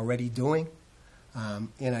that we're already doing.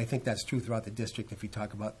 And I think that's true throughout the district. If you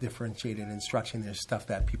talk about differentiated instruction, there's stuff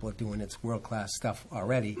that people are doing. It's world-class stuff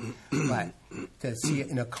already. But to see it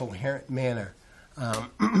in a coherent manner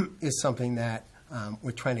is something that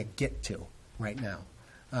we're trying to get to right now.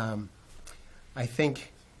 I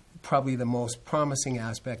think probably the most promising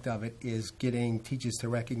aspect of it is getting teachers to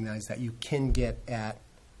recognize that you can get at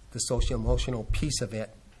the social-emotional piece of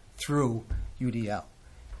it through UDL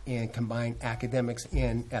and combine academics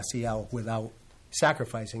and SEL without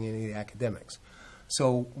sacrificing any of the academics.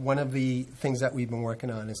 So one of the things that we've been working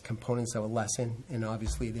on is components of a lesson, and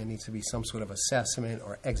obviously there needs to be some sort of assessment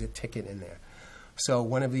or exit ticket in there. So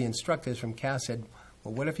one of the instructors from CAS said,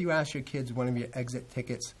 well, what if you ask your kids one of your exit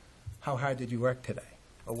tickets, how hard did you work today?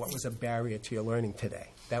 Or what was a barrier to your learning today?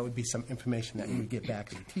 That would be some information that you would get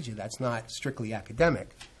back as a teacher. That's not strictly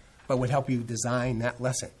academic, but would help you design that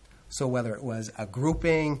lesson. So whether it was a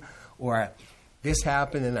grouping or this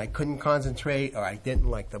happened and I couldn't concentrate or I didn't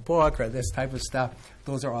like the book or this type of stuff,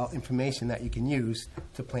 those are all information that you can use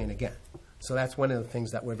to plan again. So that's one of the things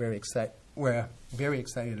that we're very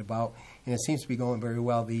excited about, and it seems to be going very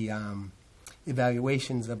well. The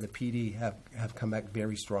evaluations of the PD have come back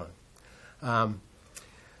very strong.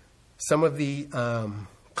 Some of the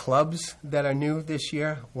clubs that are new this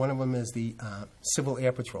year, one of them is the Civil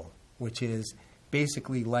Air Patrol, which is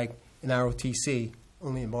basically like an ROTC,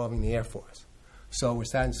 only involving the Air Force. So we're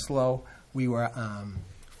starting slow. We were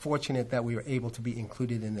fortunate that we were able to be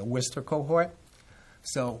included in the Worcester cohort.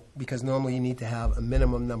 So, because normally you need to have a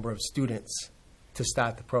minimum number of students to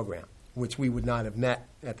start the program, which we would not have met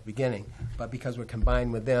at the beginning. But because we're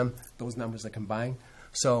combined with them, those numbers are combined.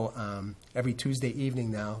 So every Tuesday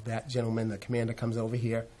evening now, that gentleman, the commander, comes over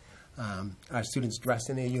here. Our students dress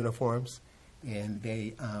in their uniforms, and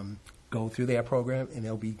they go through their program, and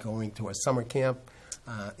they'll be going to a summer camp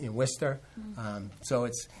in Worcester. So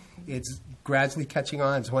it's gradually catching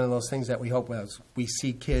on. It's one of those things that we hope as we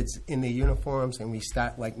see kids in their uniforms and we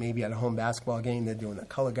start like maybe at a home basketball game, they're doing the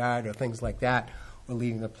color guard or things like that, or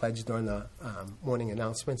leading the pledge during the morning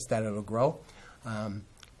announcements, that it'll grow.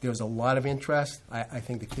 There was a lot of interest. I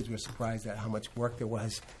think the kids were surprised at how much work there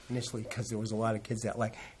was initially, because there was a lot of kids that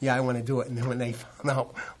yeah, I want to do it. And then when they found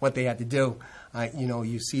out what they had to do,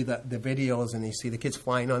 you see the videos and you see the kids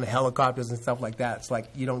flying on the helicopters and stuff like that. It's like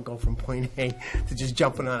you don't go from point A to just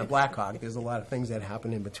jumping on a Blackhawk. There's a lot of things that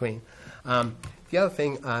happen in between. The other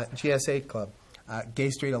thing, GSA Club, Gay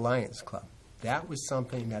Straight Alliance Club, that was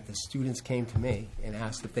something that the students came to me and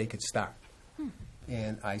asked if they could start.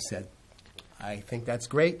 And I said, I think that's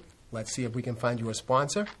great. Let's see if we can find you a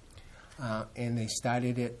sponsor. And they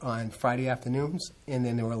started it on Friday afternoons, and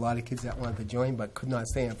then there were a lot of kids that wanted to join but could not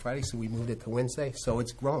stay on Friday, so we moved it to Wednesday. So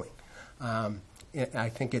it's growing. I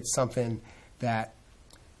think it's something that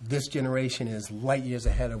this generation is light years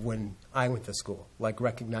ahead of when I went to school, like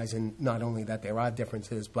recognizing not only that there are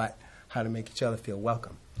differences, but how to make each other feel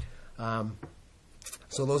welcome.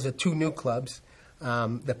 So those are two new clubs.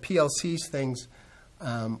 The PLCs things,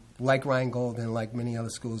 like Rheingold and like many other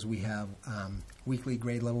schools, we have weekly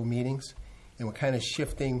grade level meetings, and we're kind of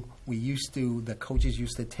shifting. The coaches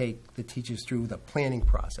used to take the teachers through the planning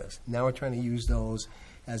process. Now we're trying to use those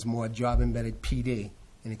as more job-embedded PD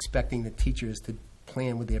and expecting the teachers to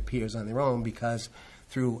plan with their peers on their own, because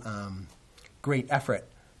through great effort,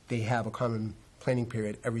 they have a common planning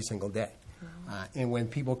period every single day. And when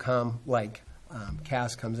people come, like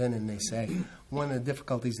Cass comes in and they say, one of the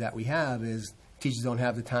difficulties that we have is teachers don't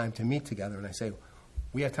have the time to meet together. And I say,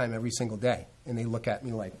 we have time every single day. And they look at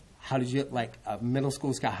me like, how did you, like a middle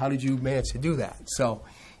school guy, how did you manage to do that? So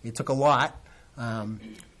it took a lot,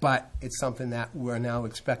 but it's something that we're now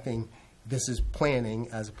expecting. This is planning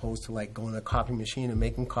as opposed to like going to a copy machine and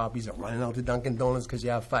making copies or running out to Dunkin' Donuts because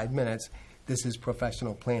you have 5 minutes. This is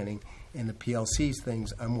professional planning, and the PLCs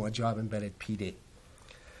things are more job-embedded PD.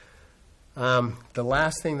 The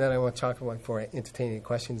last thing that I want to talk about before I entertain any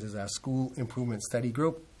questions is our school improvement study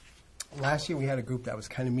group. Last year we had a group that was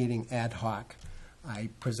kind of meeting ad hoc. I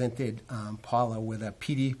presented Paula with a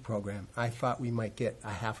PD program. I thought we might get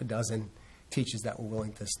a half a dozen teachers that were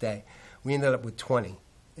willing to stay. We ended up with 20,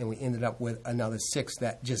 and we ended up with another 6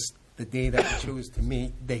 that just the day that we chose to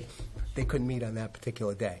meet, they couldn't meet on that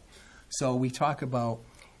particular day. So we talk about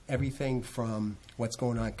everything from what's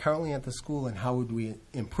going on currently at the school and how would we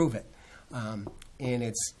improve it. And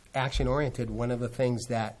it's action-oriented. One of the things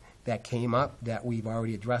that came up that we've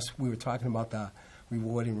already addressed, we were talking about the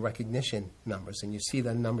reward and recognition numbers, and you see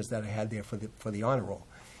the numbers that I had there for the honor roll.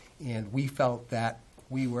 And we felt that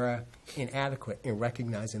we were inadequate in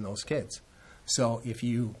recognizing those kids. So if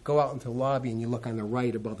you go out into the lobby and you look on the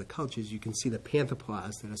right above the couches, you can see the Panther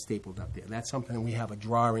Paws that are stapled up there. That's something we have a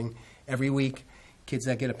drawing every week. Kids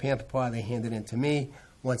that get a Panther Paw, they hand it in to me.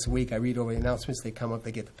 Once a week, I read over the announcements. They come up,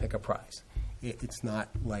 they get to pick a prize. It's not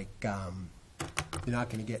like you're not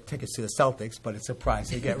going to get tickets to the Celtics, but it's a prize.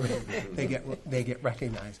 They get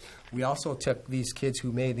recognized. We also took these kids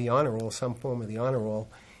who made the honor roll, some form of the honor roll,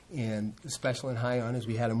 and special and high honors.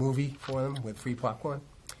 We had a movie for them with free popcorn.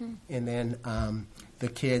 And then the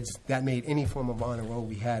kids that made any form of honor roll,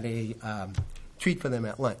 we had a treat for them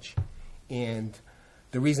at lunch. And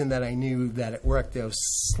the reason that I knew that it worked, there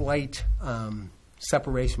was slight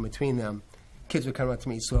separation between them. Kids would come up to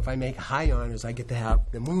me, so if I make high honors, I get to have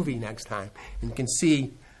the movie next time. And you can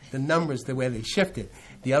see the numbers, the way they shifted.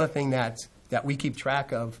 The other thing that we keep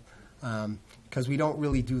track of, because we don't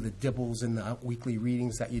really do the dibbles in the weekly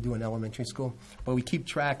readings that you do in elementary school, but we keep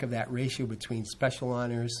track of that ratio between special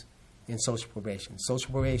honors and social probation.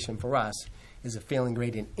 Social probation for us is a failing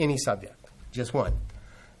grade in any subject, just one.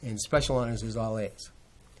 And special honors is all A's.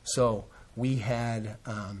 So we had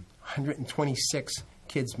 126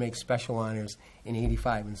 kids make special honors and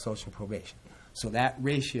 85 in social probation. So that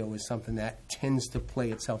ratio is something that tends to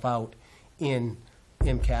play itself out in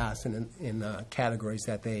MCAS and in the categories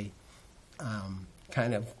that they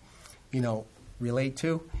kind of, relate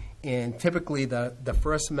to. And typically the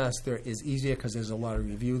first semester is easier because there's a lot of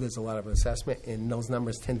review, there's a lot of assessment, and those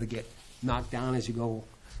numbers tend to get knocked down as you go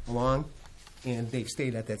along. And they've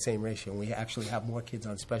stayed at that same ratio. We actually have more kids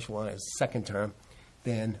on special honors second term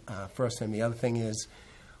than first term. The other thing is,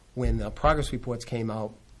 when the progress reports came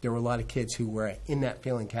out, there were a lot of kids who were in that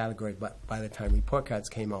failing category, but by the time report cards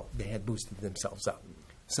came out, they had boosted themselves up.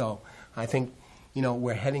 So I think,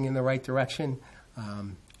 we're heading in the right direction.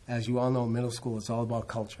 As you all know, middle school is all about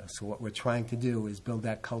culture. So what we're trying to do is build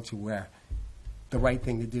that culture where the right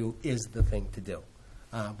thing to do is the thing to do,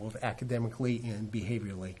 both academically and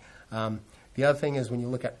behaviorally. The other thing is, when you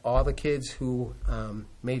look at all the kids who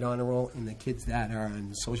made honor roll and the kids that are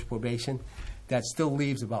on social probation, that still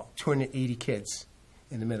leaves about 280 kids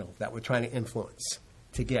in the middle that we're trying to influence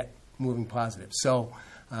to get moving positive. So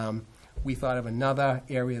we thought of another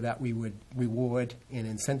area that we would reward and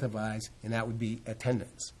incentivize, and that would be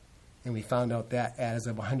attendance. And we found out that as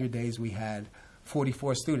of 100 days, we had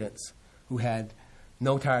 44 students who had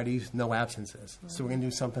no tardies, no absences. So we're going to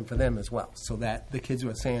do something for them as well, so that the kids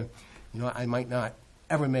were saying, you know, I might not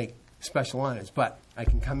ever make special honors, but I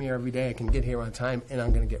can come here every day, I can get here on time, and I'm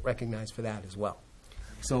going to get recognized for that as well.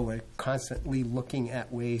 So we're constantly looking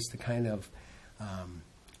at ways to kind of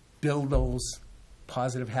build those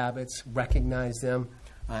positive habits, recognize them,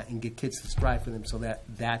 and get kids to strive for them, so that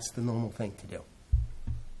that's the normal thing to do.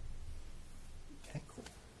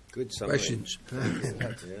 Good summary. Questions?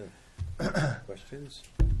 Yeah. Questions?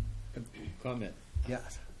 Comment.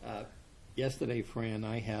 Yes. Yesterday, Fran,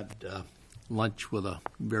 I had lunch with a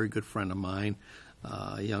very good friend of mine,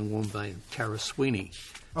 a young woman named Tara Sweeney.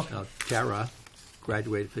 Okay. Now, Tara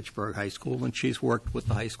graduated Fitchburg High School, and she's worked with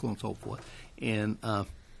the high school and so forth. And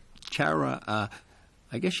Tara,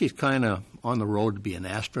 I guess she's kind of on the road to be an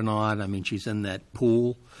astronaut. I mean, she's in that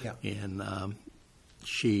pool, Yeah. and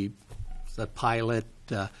she's a pilot.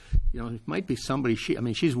 You know, it might be somebody.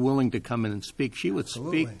 She's willing to come in and speak. She would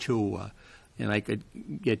Absolutely. speak to, and I could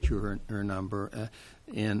get you her number,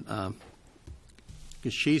 and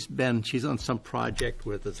because she's on some project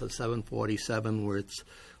where it's a 747 where it's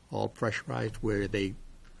all pressurized, where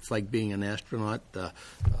it's like being an astronaut,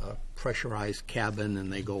 pressurized cabin,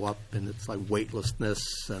 and they go up, and it's like weightlessness,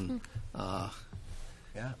 and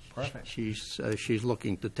Yeah, perfect. she's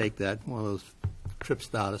looking to take that one of those trips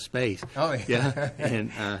to outer space. Oh, yeah.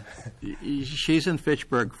 And she's in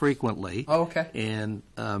Fitchburg frequently. Oh, okay. And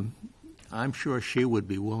I'm sure she would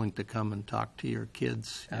be willing to come and talk to your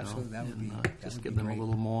kids. You Absolutely, know, that would and, be that just would give be them great. a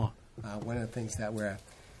little more. One of the things that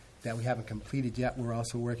we haven't completed yet, we're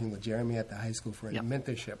also working with Jeremy at the high school for a Yep.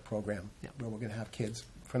 mentorship program, Yep. where we're going to have kids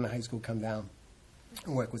from the high school come down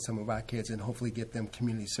and work with some of our kids, and hopefully get them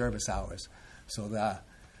community service hours. So the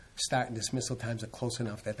start and dismissal times are close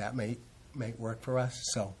enough that may work for us.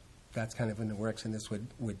 So that's kind of in the works, and this would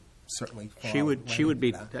certainly fall She would right be.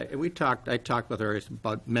 into that. I talked with her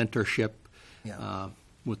about mentorship. Yeah.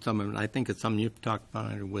 With some of, I think it's something you've talked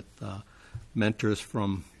about with mentors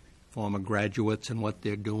from former graduates and what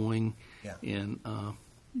they're doing. Yeah. And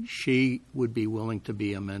she would be willing to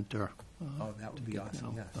be a mentor. Oh, that would be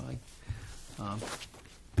awesome, yes. So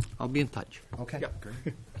I'll be in touch. Okay, Yeah.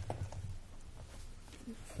 great.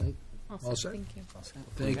 All set? Thank you.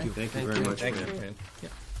 Thank you. Thank you very much, Thank you. Fran. Yeah.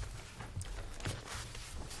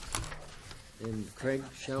 And Craig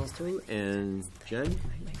Shalthrough and Jen.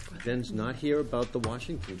 Jen's not here about the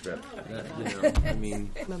Washington trip. You know, I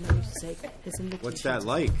mean, Remember, I used to say, his invitation what's that to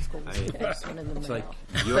like? school was the first one in the It's middle. like,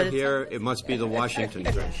 But you're it's here, it must be the Washington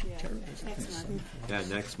trip. Yeah,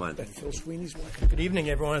 next month. Phil Sweeney's one. Good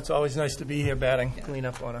evening, everyone. It's always nice to be here batting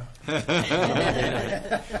cleanup on a...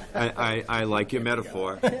 I like your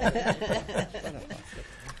metaphor.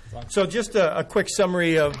 So just a quick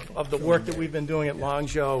summary of the work that we've been doing at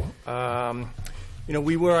Longzhou. You know,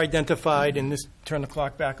 we were identified, and this turn the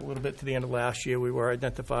clock back a little bit to the end of last year, we were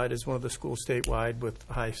identified as one of the schools statewide with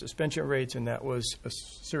high suspension rates, and that was a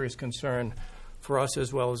serious concern for us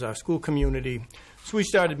as well as our school community. So we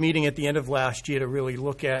started meeting at the end of last year to really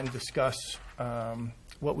look at and discuss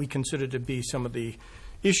what we consider to be some of the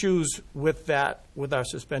issues with our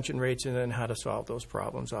suspension rates, and then how to solve those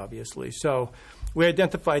problems, obviously. So we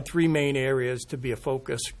identified three main areas to be a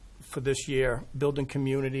focus for this year: building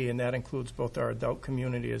community, and that includes both our adult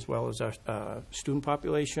community as well as our student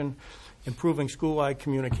population; improving school-wide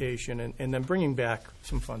communication; and then bringing back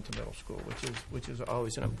some fun to middle school, which is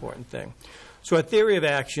always an important thing. So our theory of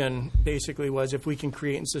action basically was, if we can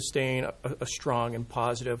create and sustain a strong and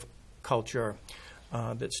positive culture,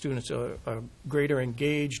 that students are greater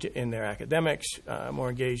engaged in their academics, more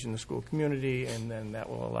engaged in the school community, and then that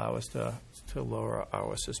will allow us to lower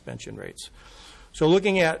our suspension rates. So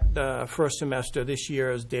looking at the first semester this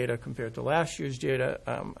year's data compared to last year's data,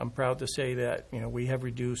 I'm proud to say that, you know, we have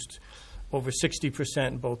reduced over 60%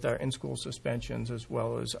 in both our in-school suspensions as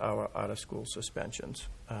well as our out-of-school suspensions.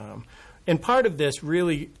 And part of this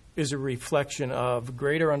really is a reflection of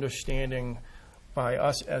greater understanding by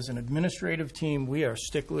us as an administrative team. We are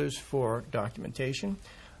sticklers for documentation.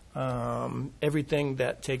 Everything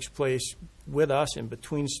that takes place with us and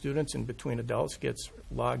between students and between adults gets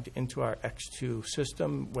logged into our X2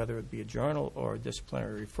 system, whether it be a journal or a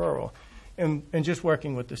disciplinary referral. And just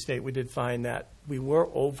working with the state, we did find that we were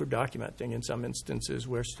over-documenting in some instances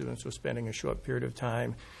where students were spending a short period of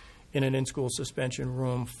time in an in-school suspension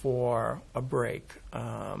room for a break,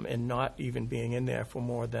 and not even being in there for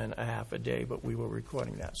more than a half a day, but we were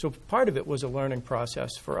recording that. So part of it was a learning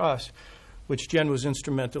process for us, which Jen was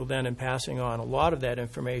instrumental then in passing on a lot of that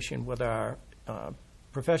information with our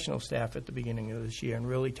professional staff at the beginning of this year and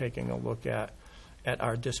really taking a look at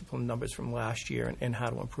our discipline numbers from last year and how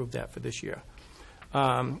to improve that for this year.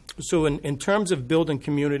 So in terms of building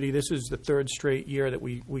community, this is the third straight year that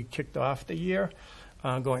we kicked off the year,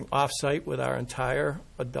 going off-site with our entire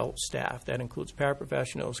adult staff. That includes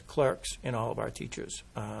paraprofessionals, clerks, and all of our teachers.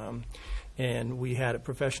 And we had it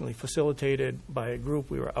professionally facilitated by a group.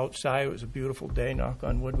 We were outside. It was a beautiful day, knock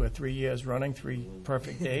on wood. We're 3 years running, 3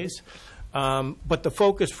 perfect days. But the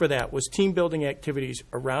focus for that was team-building activities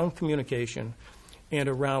around communication and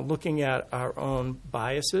around looking at our own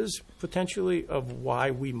biases, potentially, of why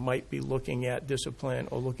we might be looking at discipline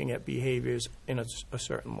or looking at behaviors in a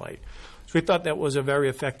certain light. So we thought that was a very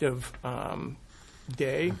effective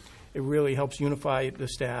day. It really helps unify the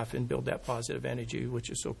staff and build that positive energy, which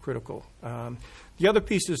is so critical. The other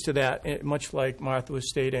pieces to that, much like Martha was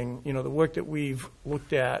stating, the work that we've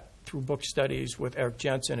looked at through book studies with Eric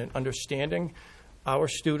Jensen and understanding our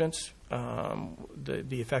students, the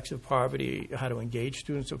effects of poverty, how to engage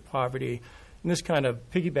students of poverty. And this kind of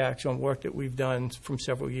piggybacks on work that we've done from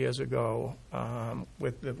several years ago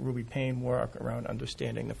with the Ruby Payne work around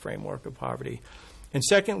understanding the framework of poverty. And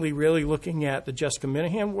secondly, really looking at the Jessica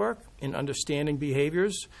Minahan work in understanding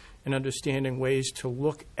behaviors and understanding ways to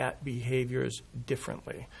look at behaviors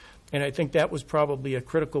differently. And I think that was probably a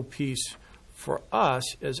critical piece for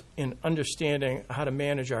us as in understanding how to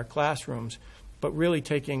manage our classrooms, but really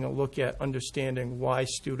taking a look at understanding why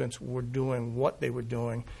students were doing what they were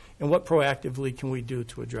doing and what proactively can we do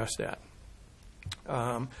to address that.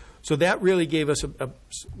 So that really gave us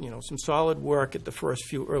some solid work at the first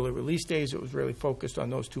few early release days. It was really focused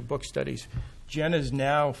on those 2 book studies. Jen is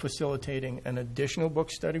now facilitating an additional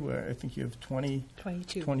book study where I think you have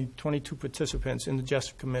 22 participants in the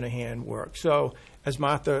Jessica Minahan work. So as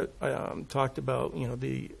Martha talked about,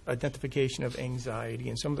 the identification of anxiety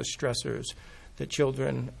and some of the stressors that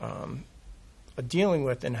children are dealing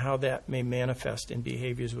with and how that may manifest in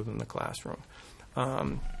behaviors within the classroom.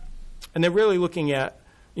 And they're really looking at,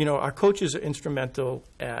 our coaches are instrumental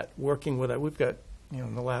at working with we've got,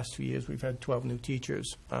 in the last 2 years, we've had 12 new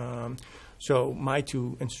teachers. So my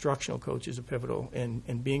 2 instructional coaches are pivotal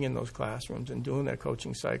in being in those classrooms and doing their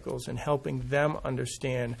coaching cycles and helping them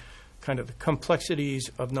understand kind of the complexities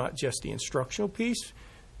of not just the instructional piece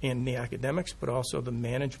and the academics, but also the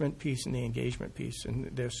management piece and the engagement piece, and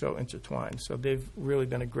they're so intertwined. So they've really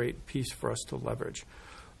been a great piece for us to leverage.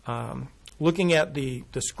 Looking at the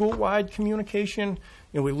school-wide communication,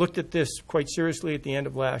 we looked at this quite seriously at the end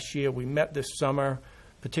of last year. We met this summer,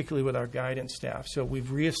 particularly with our guidance staff. So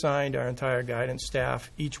we've reassigned our entire guidance staff.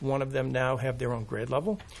 Each one of them now have their own grade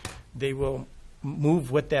level. They will move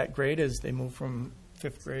with that grade as they move from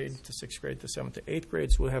 5th grade to 6th grade to 7th to 8th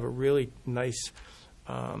grade. So we'll have a really nice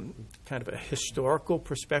kind of a historical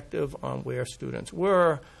perspective on where students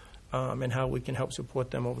were and how we can help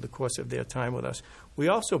support them over the course of their time with us. We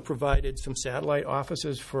also provided some satellite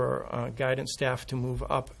offices for guidance staff to move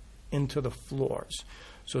up into the floors.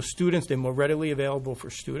 So students, they're more readily available for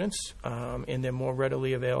students, and they're more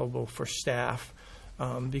readily available for staff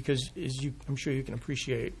because, I'm sure you can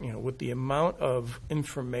appreciate, with the amount of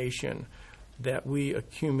information that we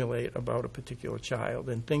accumulate about a particular child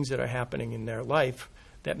and things that are happening in their life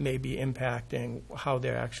that may be impacting how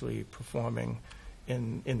they're actually performing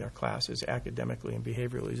in their classes academically and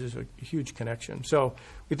behaviorally. There's a huge connection. So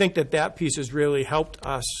we think that piece has really helped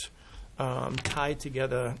us tie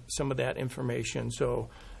together some of that information. So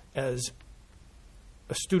as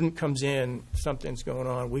a student comes in, something's going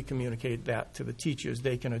on, we communicate that to the teachers.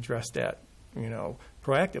 They can address that,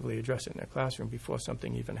 proactively address it in their classroom before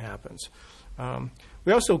something even happens.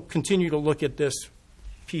 We also continue to look at this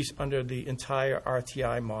piece under the entire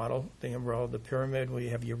RTI model, the umbrella, the pyramid, where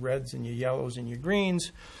you have your reds and your yellows and your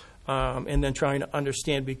greens, and then trying to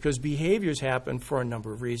understand, because behaviors happen for a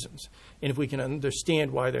number of reasons. And if we can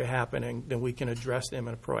understand why they're happening, then we can address them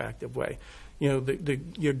in a proactive way.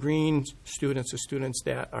 Your green students are students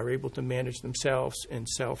that are able to manage themselves and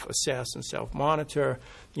self-assess and self-monitor,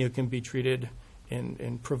 can be treated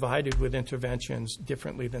and provided with interventions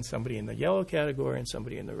differently than somebody in the yellow category and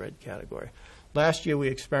somebody in the red category. Last year, we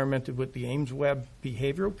experimented with the Ames Web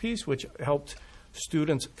behavioral piece, which helped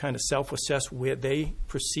students kind of self-assess where they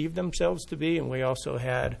perceive themselves to be, and we also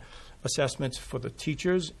had assessments for the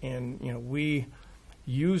teachers, and we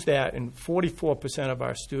used that, and 44% of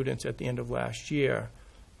our students at the end of last year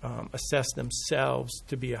assessed themselves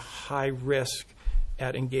to be a high risk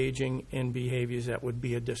at engaging in behaviors that would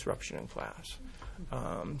be a disruption in class.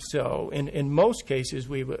 So in most cases,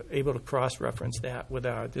 we were able to cross-reference that with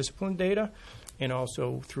our discipline data and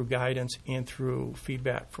also through guidance and through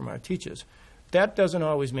feedback from our teachers. That doesn't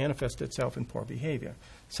always manifest itself in poor behavior.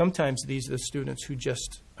 Sometimes these are the students who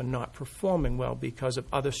just are not performing well because of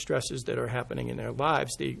other stresses that are happening in their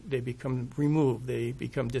lives. They become removed. They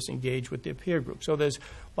become disengaged with their peer group. So there's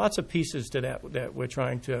lots of pieces to that we're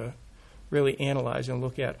trying to really analyze and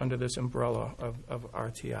look at under this umbrella of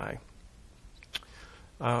RTI.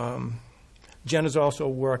 Jen is also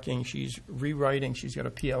working. She's rewriting. She's got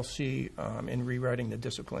a PLC in rewriting the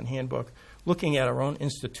discipline handbook, looking at our own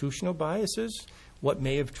institutional biases, what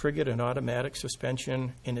may have triggered an automatic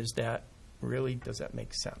suspension, and does that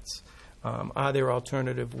make sense? Are there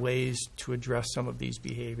alternative ways to address some of these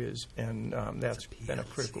behaviors? And that's been a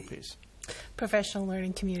critical piece. Professional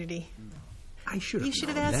learning community. I should have. You should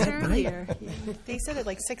have asked earlier. They said it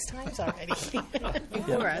like 6 times already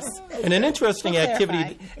before us. And an interesting To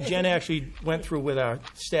activity clarify. Jen actually went through with our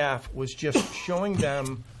staff was just showing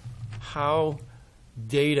them how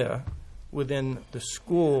data within the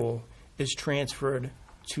school is transferred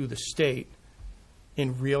to the state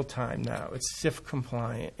in real time now. It's SIF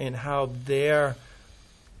compliant, and how they're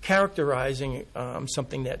characterizing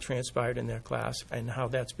something that transpired in their class and how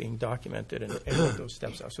that's being documented and what those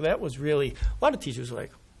steps are. So that was really, a lot of teachers were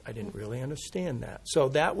like, I didn't really understand that. So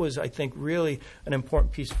that was, I think, really an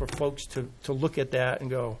important piece for folks to look at that and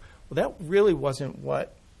go, well, that really wasn't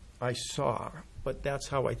what I saw, but that's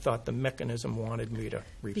how I thought the mechanism wanted me to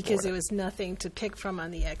report Because it. there was nothing to pick from on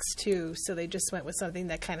the X2, so they just went with something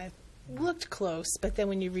that kind of looked close, but then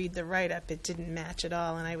when you read the write-up, it didn't match at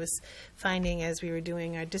all. And I was finding, as we were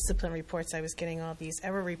doing our discipline reports, I was getting all these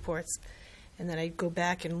error reports, and then I'd go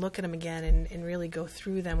back and look at them again and really go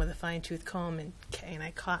through them with a fine-tooth comb, and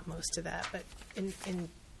I caught most of that. But in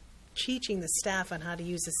teaching the staff on how to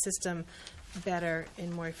use the system better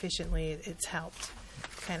and more efficiently, it's helped.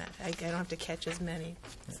 I don't have to catch as many.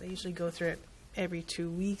 So I usually go through it every 2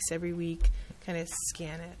 weeks, every week, kind of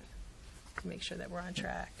scan it to make sure that we're on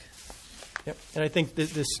track. Yep. And I think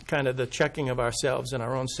this kind of the checking of ourselves and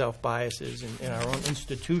our own self-biases and our own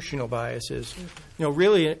institutional biases,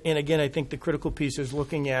 really, and again, I think the critical piece is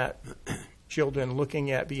looking at children, looking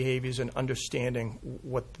at behaviors and understanding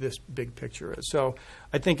what this big picture is. So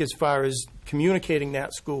I think as far as communicating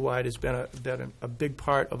that school-wide has been a big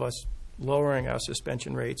part of us lowering our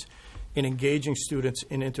suspension rates and engaging students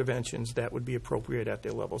in interventions that would be appropriate at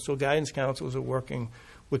their level. So guidance counselors are working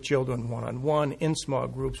with children one-on-one in small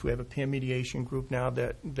groups. We have a peer mediation group now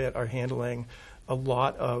that are handling a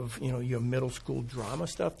lot of your middle school drama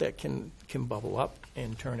stuff that can bubble up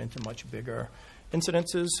and turn into much bigger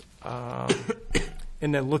incidences.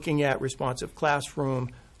 And then looking at responsive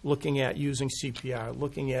classroom, looking at using CPR,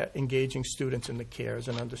 looking at engaging students in the cares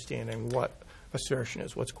and understanding what assertion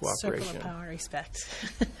is, what's cooperation. Circle of power, respect.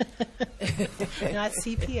 Not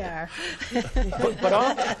CPR.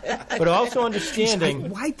 but also understanding.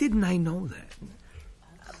 Why didn't I know that?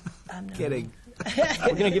 I'm not. Kidding.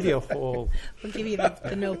 We're going to give you a whole. We'll give you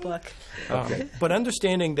the notebook. But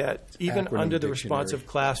understanding that even Acronym under the dictionary. responsive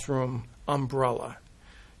classroom umbrella,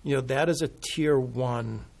 that is a tier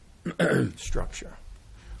 1 structure.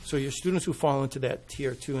 So your students who fall into that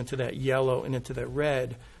tier 2, into that yellow, and into that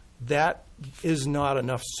red, that is not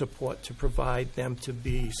enough support to provide them to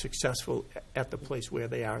be successful at the place where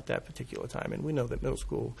they are at that particular time. And we know that middle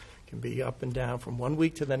school can be up and down from 1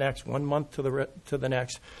 week to the next, 1 month to the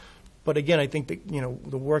next. But again, I think that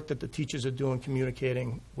the work that the teachers are doing,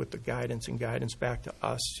 communicating with the guidance and guidance back to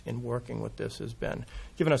us in working with this has been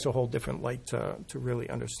giving us a whole different light to really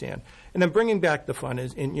understand. And then bringing back the fun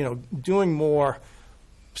is doing more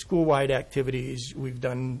school-wide activities. We've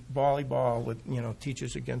done volleyball with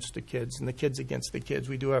teachers against the kids and the kids against the kids.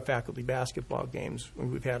 We do our faculty basketball games.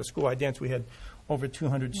 We've had a school-wide dance. We had over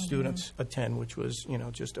 200 students attend, which was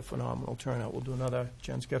just a phenomenal turnout. We'll do another.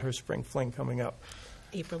 Jen's got her spring fling coming up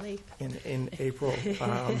April 8th. in April.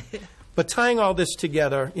 But tying all this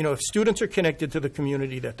together, if students are connected to the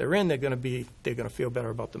community that they're in, they're going to feel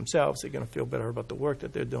better about themselves. They're going to feel better about the work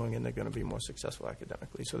that they're doing, and they're going to be more successful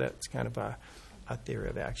academically. So that's kind of a theory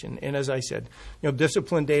of action. And as I said,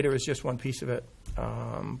 discipline data is just one piece of it,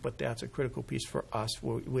 but that's a critical piece for us.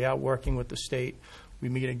 We are working with the state. We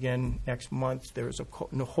meet again next month. There is a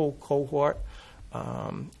whole cohort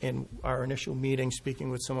in our initial meeting, speaking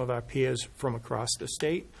with some of our peers from across the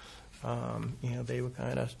state. They were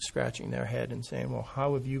kind of scratching their head and saying, well,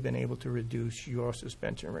 how have you been able to reduce your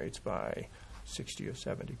suspension rates by 60 or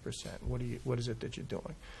 70%? What is it that you're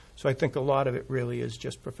doing? So I think a lot of it really is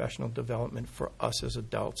just professional development for us as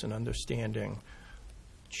adults and understanding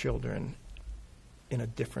children in a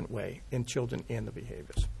different way in children and the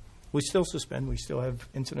behaviors. We still suspend. We still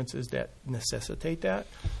have incidences that necessitate that,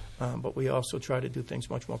 but we also try to do things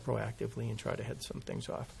much more proactively and try to head some things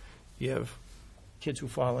off. You have kids who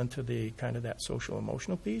fall into the kind of that social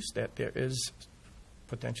emotional piece, that there is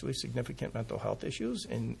potentially significant mental health issues,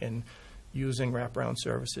 and using wraparound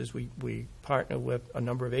services. We partner with a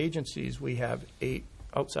number of agencies. We have 8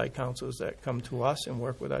 outside counselors that come to us and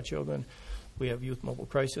work with our children. We have Youth Mobile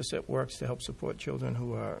Crisis that works to help support children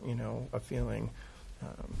who are feeling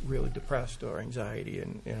really depressed or anxiety,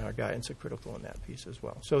 and our guidance are critical in that piece as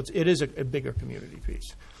well. So it is a bigger community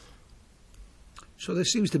piece. So there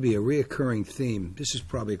seems to be a reoccurring theme. This is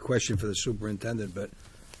probably a question for the superintendent, but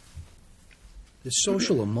the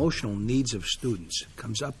social emotional needs of students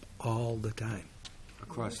comes up all the time.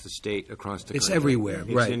 Across the state, across the It's country. everywhere,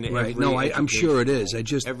 It's right, in right. every No, I'm sure it is.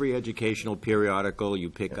 Every educational periodical you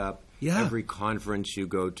pick up, Yeah. every conference you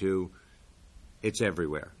go to, it's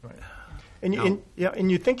everywhere. Right. And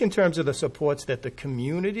you think in terms of the supports that the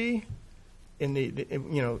community,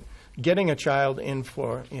 getting a child in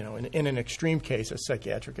for, in an extreme case, a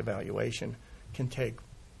psychiatric evaluation can take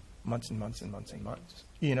months and months and months and months.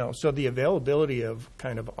 So the availability of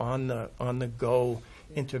kind of on the go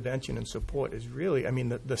intervention and support is really,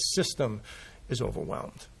 the system is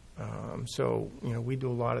overwhelmed. So we do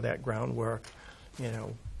a lot of that groundwork,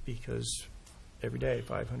 because every day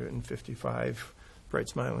 555 bright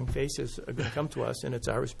smiling faces are going to come to us, and it's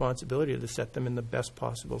our responsibility to set them in the best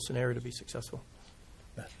possible scenario to be successful.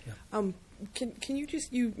 Can you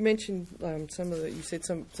just, you mentioned you said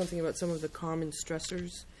something about some of the common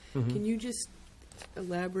stressors. Mhm. Can you just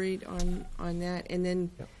elaborate on that? And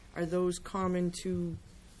then are those common to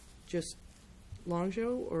just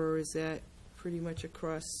Longjo, or is that pretty much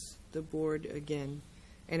across the board again?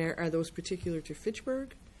 And are those particular to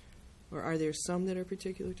Fitchburg? Or are there some that are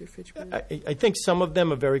particular to Fitchburg? I think some of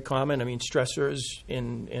them are very common. Stressors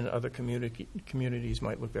in other communities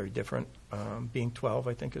might look very different. Being 12,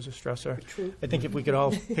 I think, is a stressor. True. I think if we could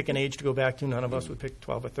all pick an age to go back to, none of us would pick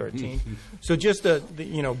 12 or 13. So just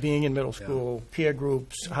being in middle school, peer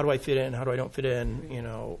groups, how do I fit in, how do I don't fit in,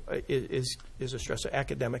 is a stressor.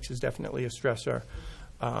 Academics is definitely a stressor.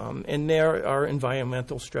 And there are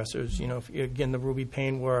environmental stressors. Again, the Ruby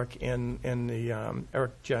Payne work and the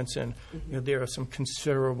Eric Jensen, there are some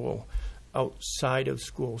considerable outside of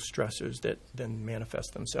school stressors that then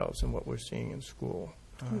manifest themselves in what we're seeing in school.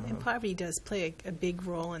 And poverty does play a big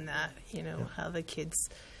role in that, how the kids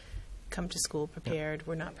come to school prepared,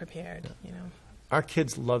 we're not prepared, Our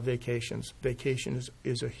kids love vacations. Vacation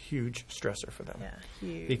is a huge stressor for them. Yeah,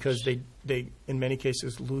 huge. Because they in many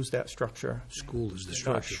cases lose that structure. School is the Not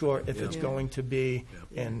structure. sure if it's going to be,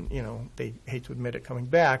 and they hate to admit it coming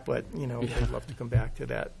back, but they'd love to come back to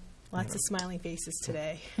that. Lots of smiling faces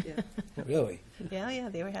today. Really? Yeah,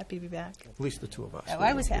 they were happy to be back. At least the two of us. Oh,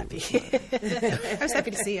 I was happy. I was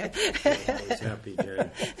happy to see you. Always happy, Jerry.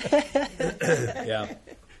 Yeah.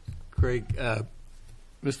 Craig,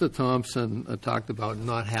 Mr. Thompson talked about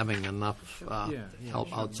not having enough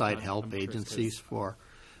outside help agencies for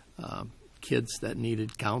kids that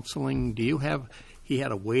needed counseling. Do you have? He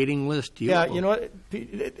had a waiting list. Do you have You know what?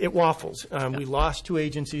 It waffles. We lost 2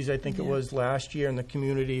 agencies, I think it was last year in the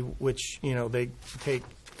community, which they take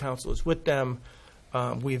counselors with them.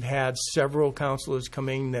 We've had several counselors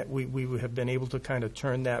coming that we have been able to kind of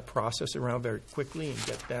turn that process around very quickly and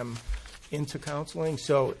get them into counseling.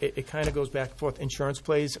 So it kind of goes back and forth. Insurance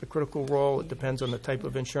plays a critical role. It depends on the type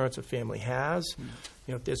of insurance a family has.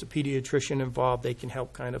 If there's a pediatrician involved, they can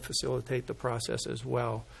help kind of facilitate the process as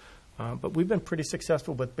well. But we've been pretty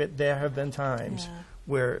successful, but there have been times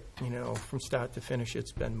where, from start to finish,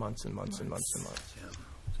 it's been months and months and months and months.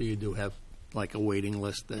 So you do have like a waiting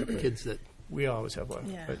list that kids that... We always have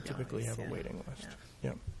typically have a waiting list.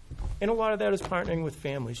 Yeah. And a lot of that is partnering with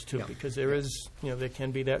families, too, because there is, there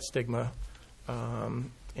can be that stigma.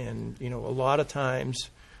 And, a lot of times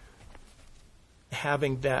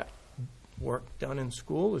having that work done in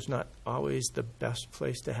school is not always the best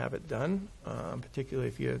place to have it done, particularly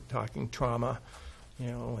if you're talking trauma,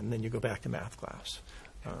 and then you go back to math class.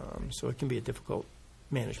 So it can be a difficult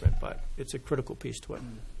management, but it's a critical piece to it.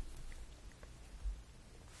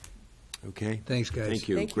 Okay. Thanks, guys. Thank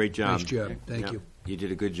you. Thank you. Great job. Nice job. Thank you. You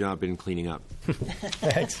did a good job in cleaning up.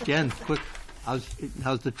 Thanks. Jen, quick,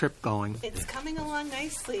 how's the trip going? It's coming along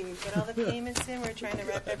nicely. We've got all the payments in. We're trying to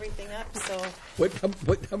wrap everything up. So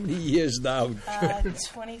How many years now?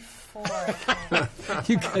 24.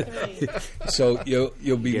 You got- so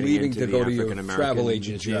you'll be Getting leaving into to the go to your African-American travel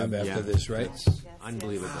agent gym, job after yeah. this, right? Yes.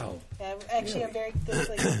 Unbelievable. Yeah, actually, I'm very, this,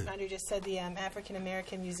 like Andrew just said, the African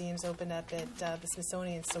American Museum's opened up at the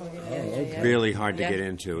Smithsonian, so we're going to Really hard to get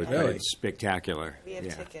into, but Really? it's spectacular. We have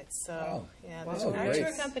Yeah. tickets, so, Wow. yeah. Wow, Our great.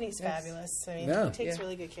 tour company's fabulous. I mean, Yeah. he takes Yeah.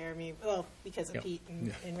 really good care of me, well, because of Pete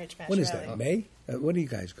and Rich Mascherelli. When is that, May? When do you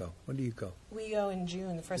guys go? When do you go? We go in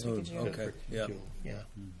June, the first week of June. Okay, yeah.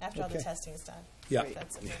 After all the Okay. testing's done. Yeah.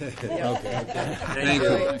 That's it. Thank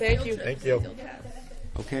you. Thank you. Thank you.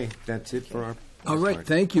 Okay, that's it for our. All right,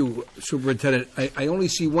 thank you, Superintendent. I only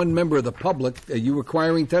see one member of the public. Are you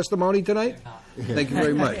requiring testimony tonight? Thank you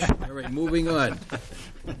very much. All right, moving on.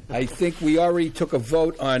 I think we already took a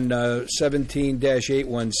vote on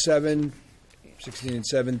 17-817, 16 and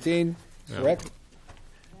 17, correct?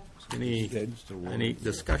 Any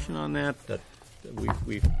discussion on that? That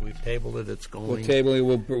we've tabled it, it's going? We'll table it,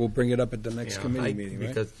 we'll bring it up at the next Yeah, committee meeting, right?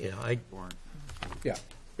 Because, Yeah.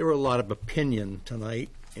 there were a lot of opinion tonight.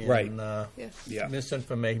 Right. And Yeah.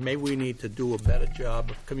 misinformation. Maybe we need to do a better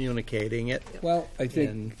job of communicating it. Well, I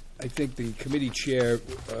And- think the committee chair,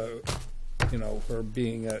 her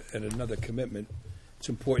being at another commitment, it's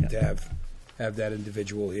important to have that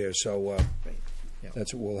individual here, so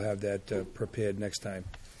that's what we'll have that prepared next time.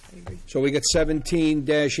 So we got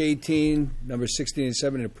 17-18, number 16 and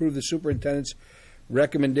 17, approve the superintendent's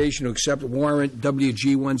recommendation to accept warrant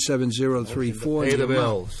WG 17034. Pay the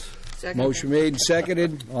bills. Second. Motion made and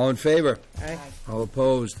seconded. All in favor? Aye. All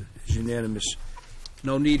opposed? It's unanimous.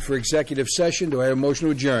 No need for executive session. Do I have a motion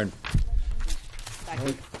to adjourn?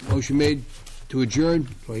 Motion made to adjourn.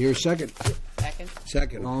 Do I hear a second? Second.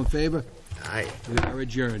 Second. All in favor? Aye. We are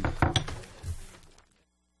adjourned.